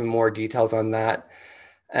and get even more details on that.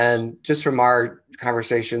 And just from our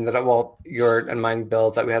conversation your and mine,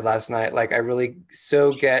 Bill, that we had last night, like I really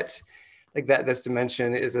so get like that this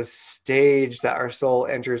dimension is a stage that our soul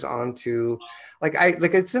enters onto. Like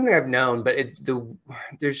it's something I've known, but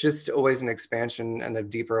there's just always an expansion and a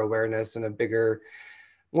deeper awareness and a bigger,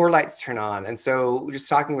 more lights turn on. And so just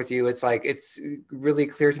talking with you, it's like, it's really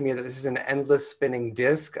clear to me that this is an endless spinning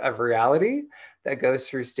disc of reality that goes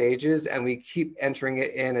through stages, and we keep entering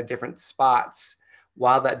it in at different spots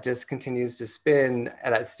while that disc continues to spin,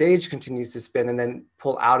 and that stage continues to spin, and then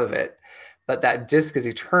pull out of it. But that disc is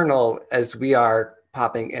eternal as we are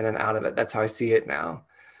popping in and out of it. That's how I see it now.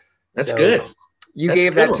 That's good. You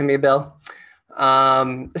gave that to me, Bill.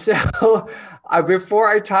 So before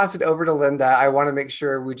I toss it over to Linda, I want to make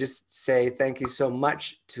sure we just say thank you so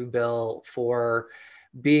much to Bill for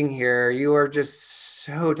being here. You are just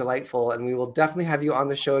so delightful, and we will definitely have you on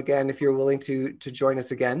the show again if you're willing to join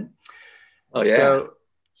us again. Oh yeah. So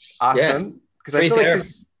awesome. Because I feel like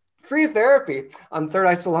there's free therapy on Third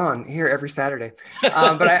Eye Salon here every Saturday.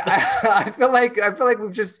 But I feel like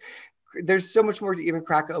there's so much more to even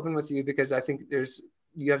crack open with you, because I think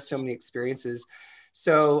you have so many experiences.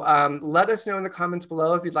 So let us know in the comments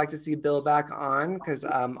below if you'd like to see Bill back on, because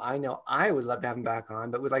I know I would love to have him back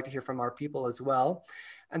on, but we'd like to hear from our people as well.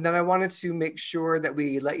 And then I wanted to make sure that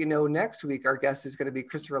we let you know next week our guest is going to be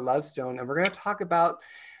Christopher Lovestone, and we're going to talk about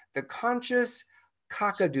the conscious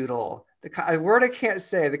cockadoodle, a word I can't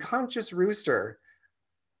say, the conscious rooster.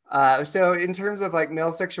 So in terms of like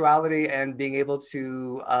male sexuality and being able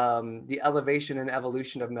to, the elevation and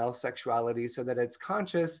evolution of male sexuality so that it's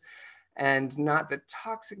conscious and not the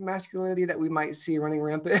toxic masculinity that we might see running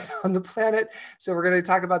rampant on the planet. So we're going to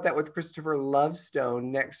talk about that with Christopher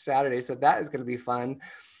Lovestone next Saturday. So that is going to be fun.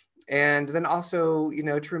 And then also,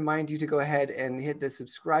 to remind you to go ahead and hit the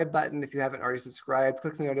subscribe button if you haven't already subscribed.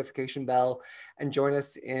 Click the notification bell and join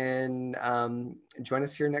us here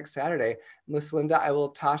next Saturday. Miss Linda, I will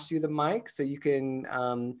toss you the mic so you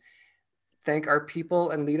can thank our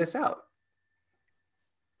people and lead us out.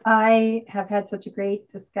 I have had such a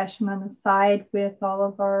great discussion on the side with all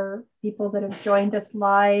of our people that have joined us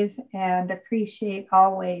live, and appreciate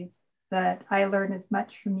always that I learn as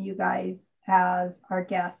much from you guys as our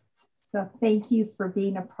guests. So thank you for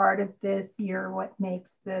being a part of this. You're what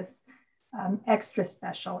makes this extra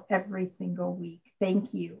special every single week.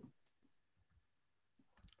 Thank you.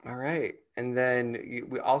 All right. And then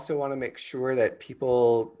we also want to make sure that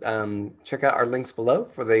people check out our links below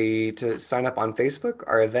to sign up on Facebook,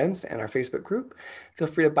 our events, and our Facebook group. Feel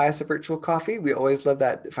free to buy us a virtual coffee. We always love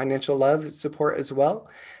that financial love support as well.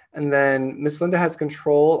 And then Miss Linda has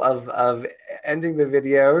control of ending the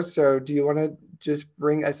video. So do you want to just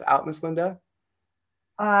bring us out, Miss Linda?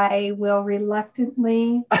 I will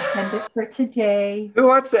reluctantly end it for today. Who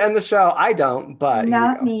wants to end the show? I don't, but here we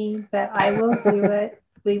Not go. me, but I will do it.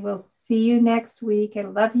 We will see you next week. I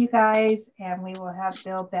love you guys, and we will have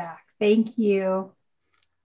Bill back. Thank you.